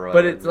 it Corduroy.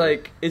 But it's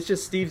like, it's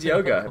just Steve's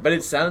yoga. But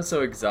it sounds so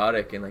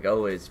exotic and, like,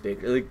 oh, it's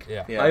big. Like,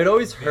 I had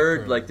always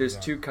heard, like, there's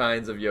two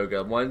kinds of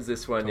yoga. One's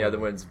this one, the other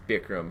one's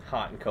Bikram.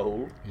 Hot and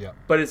cold. Yeah.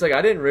 But it's like,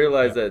 I didn't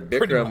realize that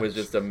Bikram was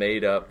just a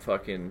made-up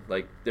fucking,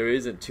 like, there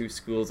isn't two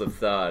schools of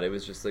thought. It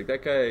was just like,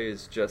 that guy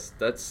is just,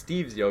 that's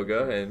Steve's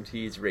yoga, and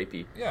he's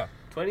rapey. Yeah.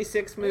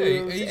 26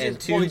 moves and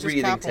 2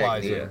 breathing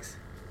techniques.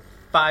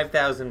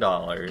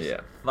 $5,000. Yeah.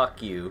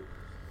 Fuck you.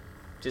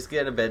 Just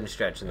get out of bed and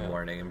stretch in the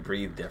morning and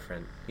breathe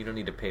different. You don't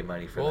need to pay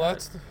money for that. Well,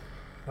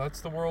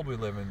 that's the world we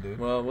live in, dude.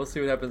 Well, we'll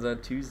see what happens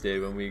on Tuesday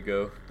when we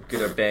go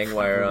get our bang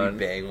wire on.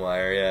 Bang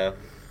wire, yeah.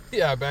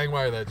 Yeah, bang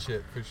wire that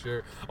shit, for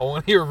sure. I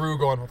want to hear Rue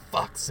going, oh,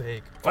 fuck's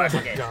sake. Oh,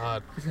 my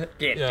God. Can't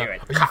do it.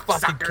 Are you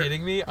fucking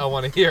kidding me? I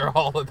want to hear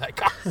all of that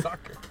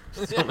cocksucker.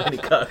 So many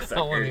cocksuckers.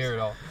 I want to hear it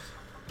all.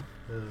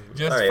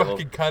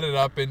 Just cut it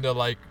up into,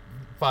 like,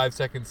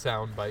 5-second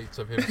sound bites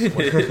of him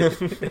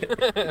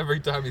sweating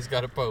every time he's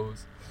got a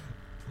pose.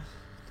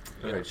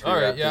 All right,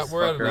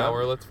 we're at an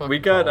hour. Let's fucking we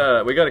got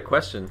a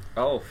question.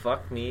 Oh,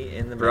 fuck me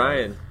in the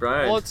Brian.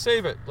 Well, let's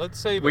save it.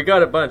 We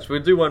got a bunch.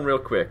 We'll do one real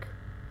quick.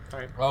 All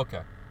right.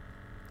 Okay.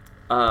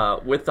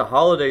 With the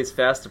holidays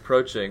fast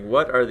approaching,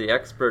 what are the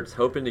experts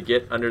hoping to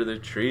get under the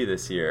tree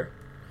this year?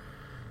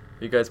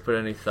 You guys put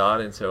any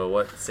thought into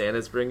what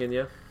Santa's bringing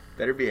you?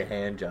 Better be a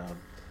hand job.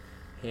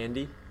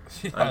 Handy?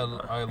 Yeah,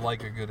 I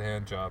like a good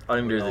hand job.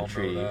 Under the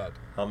tree.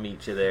 I'll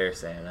meet you there,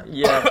 Santa.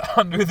 Yeah.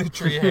 Under the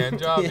tree hand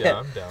job? Yeah,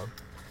 I'm down.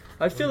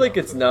 I feel like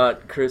it's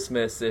not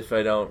Christmas if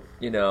I don't,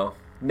 you know,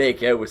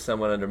 make out with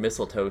someone under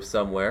mistletoe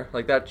somewhere.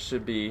 Like, that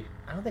should be...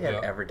 I don't think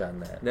I've ever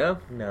done that. No?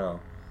 No.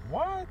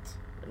 What?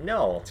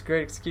 No. It's a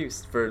great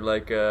excuse for,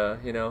 like,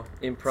 you know,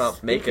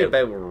 impromptu makeout. Speaking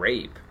about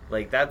rape,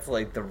 like, that's,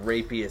 like, the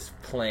rapiest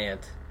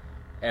plant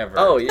ever.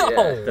 Oh, yeah.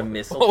 No. The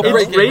mistletoe.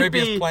 It's rapey.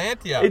 Rapiest plant?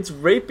 Yeah. It's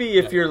rapey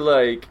if you're,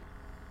 like,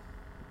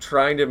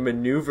 trying to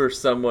maneuver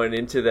someone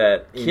into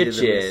that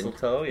kitchen. The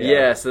mistletoe,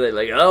 yeah, so they're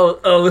like, oh,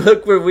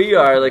 look where we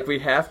are. Like, we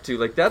have to.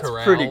 Like, that's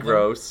Corral pretty them.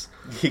 gross.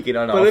 You get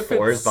on all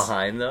fours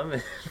behind them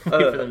and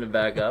wait for them to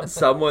back up.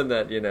 Someone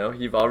that,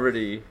 you've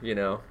already,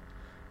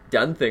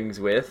 done things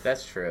with.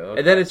 That's true. Okay.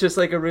 And then it's just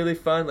like a really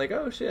fun, like,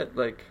 oh shit,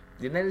 like.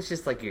 And then it's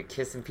just like you're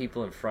kissing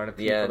people in front of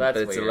people. Yeah, that's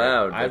but it's weird.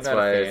 allowed. I'm That's not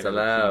why a fan it's of the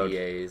allowed.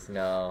 PDAs.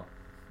 No.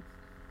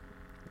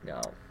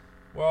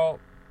 Well,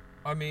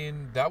 I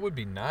mean, that would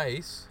be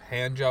nice.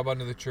 Hand job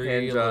under the tree,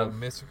 Hand a job.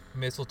 little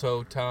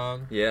mistletoe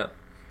tongue. Yeah.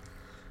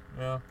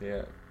 Yeah.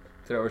 Yeah.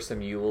 Throw her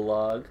some Yule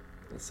log.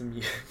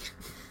 Some.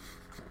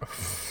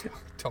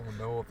 Don't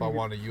know if I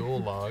want a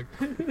Yule log.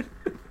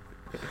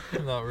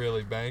 I'm not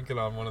really banking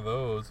on one of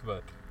those,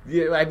 but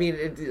Yeah, I mean,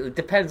 it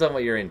depends on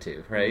what you're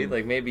into, right?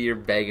 Like, maybe you're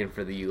begging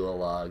for the Yule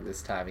log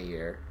this time of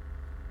year.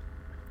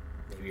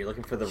 Maybe you're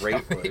looking for the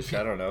rate bush.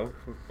 I don't know.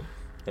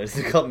 Is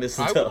it called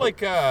mistletoe?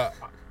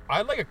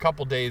 I'd like a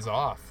couple days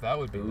off. That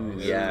would be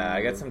nice. Yeah,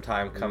 I got some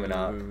time coming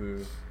up.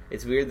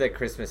 It's weird that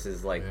Christmas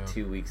is like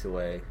 2 weeks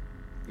away.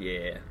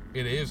 Yeah.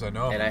 It is, I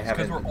know. And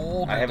because we're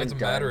old and it doesn't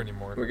matter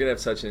anymore. We're going to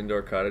have such an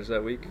indoor cottage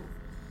that week.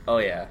 Oh,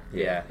 yeah.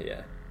 Yeah.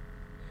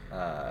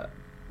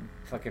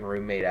 Fucking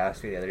roommate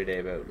asked me the other day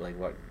about like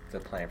what the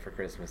plan for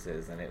Christmas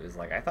is, and it was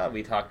like, I thought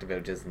we talked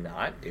about just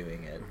not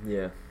doing it.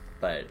 Yeah.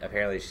 But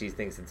apparently she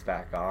thinks it's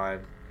back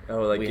on.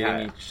 Oh, like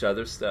getting each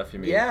other stuff, you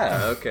mean?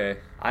 Yeah. Okay.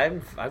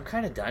 I'm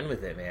kind of done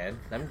with it, man.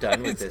 I'm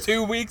done with it's this.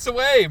 2 weeks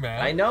away,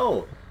 man. I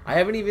know. I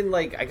haven't even,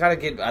 I gotta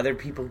get other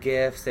people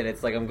gifts, and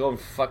it's like I'm going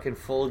fucking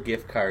full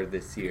gift card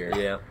this year.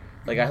 Yeah.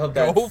 Like, I hope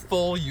that's... Go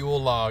full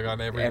Yule log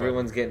on everybody.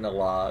 Everyone's getting a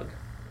log.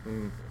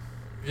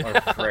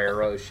 Or Frere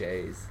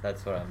Rochers.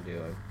 That's what I'm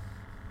doing.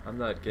 I'm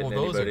not getting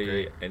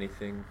anybody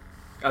anything.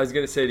 I was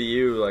going to say to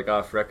you, like,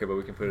 off record, but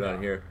we can put it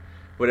on here.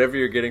 Whatever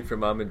you're getting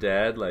from mom and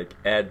dad, like,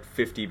 add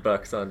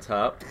 $50 on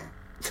top.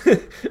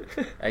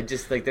 I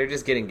just, they're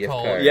just getting gift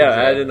cards. Yeah,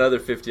 add another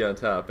 50 on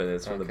top, and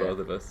it's from the both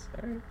of us.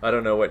 Right. I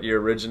don't know what your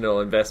original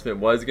investment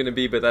was going to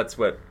be, but that's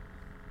what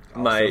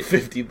my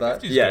 $50.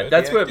 Yeah,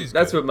 that's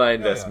what my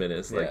investment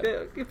is. Like,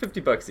 get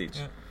 $50 each.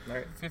 Yeah.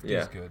 Right. 50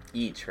 is good.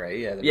 Each, right?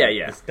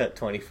 Yeah. It's not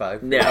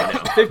 25. No,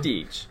 50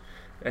 each.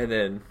 And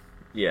then,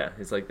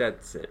 it's like,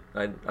 that's it.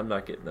 I'm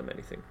not getting them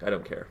anything. I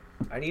don't care.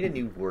 I need a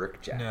new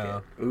work jacket.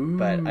 No.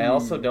 But I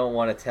also don't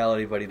want to tell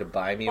anybody to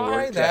buy me a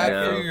work that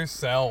jacket. for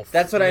yourself.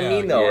 That's what I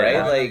mean, though,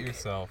 right? Like,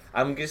 yourself.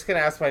 I'm just going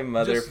to ask my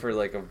mother for,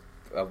 like, a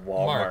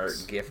Walmart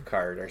Marks. gift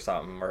card or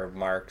something, or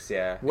Marks,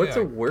 What's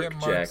a work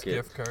Mark's jacket?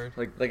 Gift card.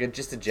 Like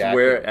just a jacket.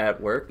 Wear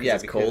at work? Yeah,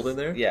 it's cold in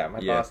there? Yeah,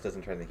 my boss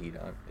doesn't turn the heat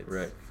on. It's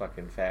right.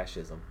 fucking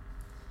fascism.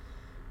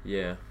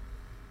 Yeah.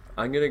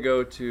 I'm going to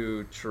go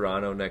to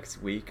Toronto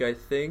next week, I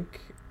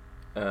think,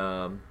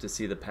 to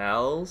see the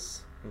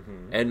Pals.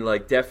 Mm-hmm. And,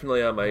 like,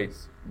 definitely on my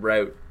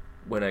route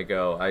when I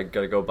go, I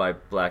got to go by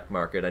Black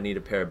Market. I need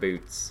a pair of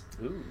boots.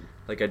 Ooh.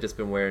 Like, I've just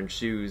been wearing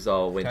shoes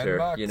all winter,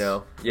 $10. you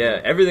know? Yeah,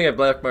 everything at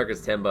Black Market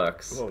is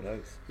 $10. Oh,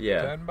 nice.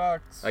 Yeah.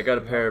 $10. I got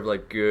a pair of,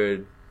 like,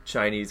 good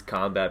Chinese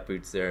combat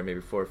boots there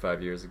maybe 4 or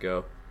 5 years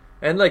ago.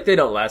 And, like, they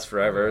don't last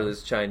forever.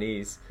 It's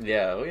Chinese.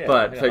 Yeah, oh, yeah.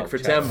 But, like, for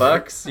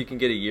 $10, you can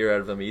get a year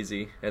out of them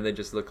easy. And they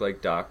just look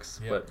like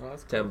Docs. Yep.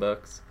 But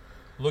 $10.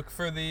 Look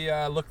for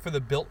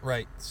the Built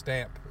Right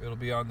stamp. It'll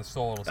be on the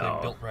sole. It'll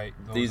say Built Right.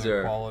 Those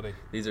are quality.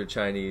 These are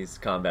Chinese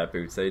combat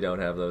boots. They don't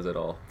have those at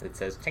all. It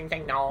says ting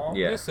ting dong.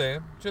 Yeah. Just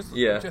saying. Just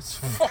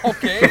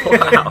okay.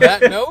 Wow. On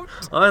that note.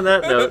 On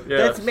that note, yeah.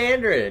 That's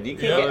Mandarin. You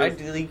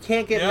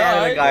can't get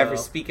mad at a guy for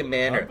speaking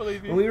Mandarin. I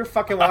believe you. When we were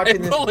fucking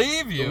watching I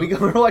believe you. When we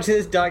were watching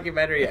this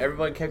documentary,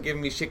 everyone kept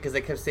giving me shit because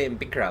I kept saying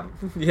Bikram.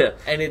 Yeah.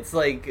 And it's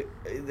like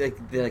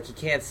you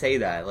can't say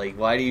that. Like,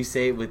 why do you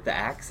say it with the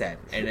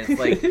accent? And it's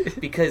like,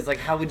 because, like,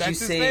 how would you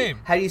say,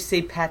 how do you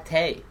say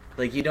pate?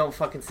 Like, you don't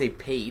fucking say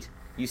pate.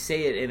 You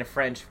say it in a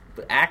French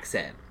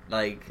accent.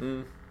 Like,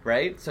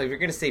 right? So if you're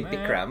going to say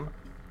Bikram,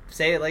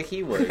 say it like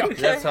he would.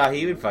 Okay. That's how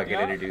he would fucking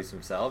introduce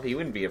himself. He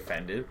wouldn't be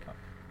offended.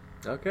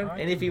 Okay.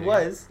 And if he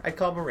was, I'd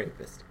call him a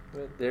rapist.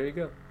 Well, there you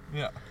go.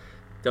 Yeah.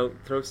 Don't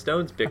throw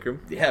stones, Bikram.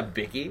 Yeah,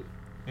 Bicky.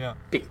 Yeah.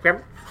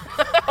 Bikram.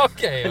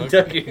 Okay.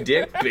 Tuck your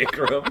dick,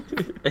 Bikram.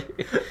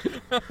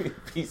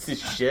 Piece of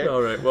shit.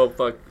 All right. Well,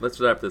 fuck. Let's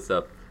wrap this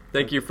up.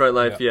 Thank you,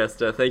 Frontline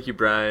Fiesta. Thank you,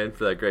 Brian,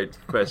 for that great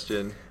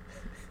question.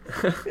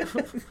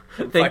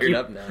 Thank you.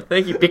 Up now.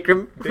 Thank you,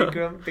 Bikram.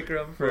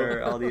 Bikram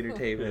for all the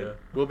entertainment. Yeah.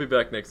 We'll be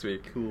back next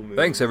week. Cool movie.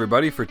 Thanks,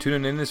 everybody, for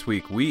tuning in this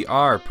week. We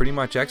are Pretty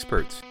Much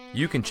Experts.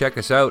 You can check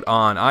us out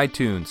on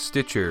iTunes,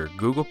 Stitcher,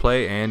 Google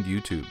Play, and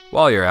YouTube.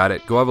 While you're at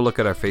it, go have a look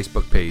at our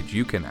Facebook page.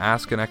 You can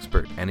ask an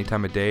expert any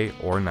time of day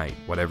or night,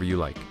 whatever you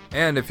like.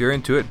 And if you're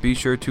into it, be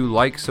sure to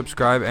like,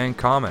 subscribe, and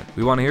comment.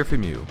 We want to hear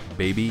from you,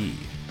 baby.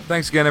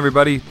 Thanks again,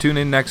 everybody. Tune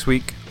in next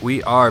week.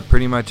 We are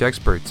Pretty Much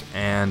Experts,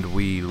 and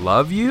we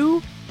love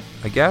you,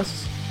 I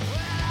guess.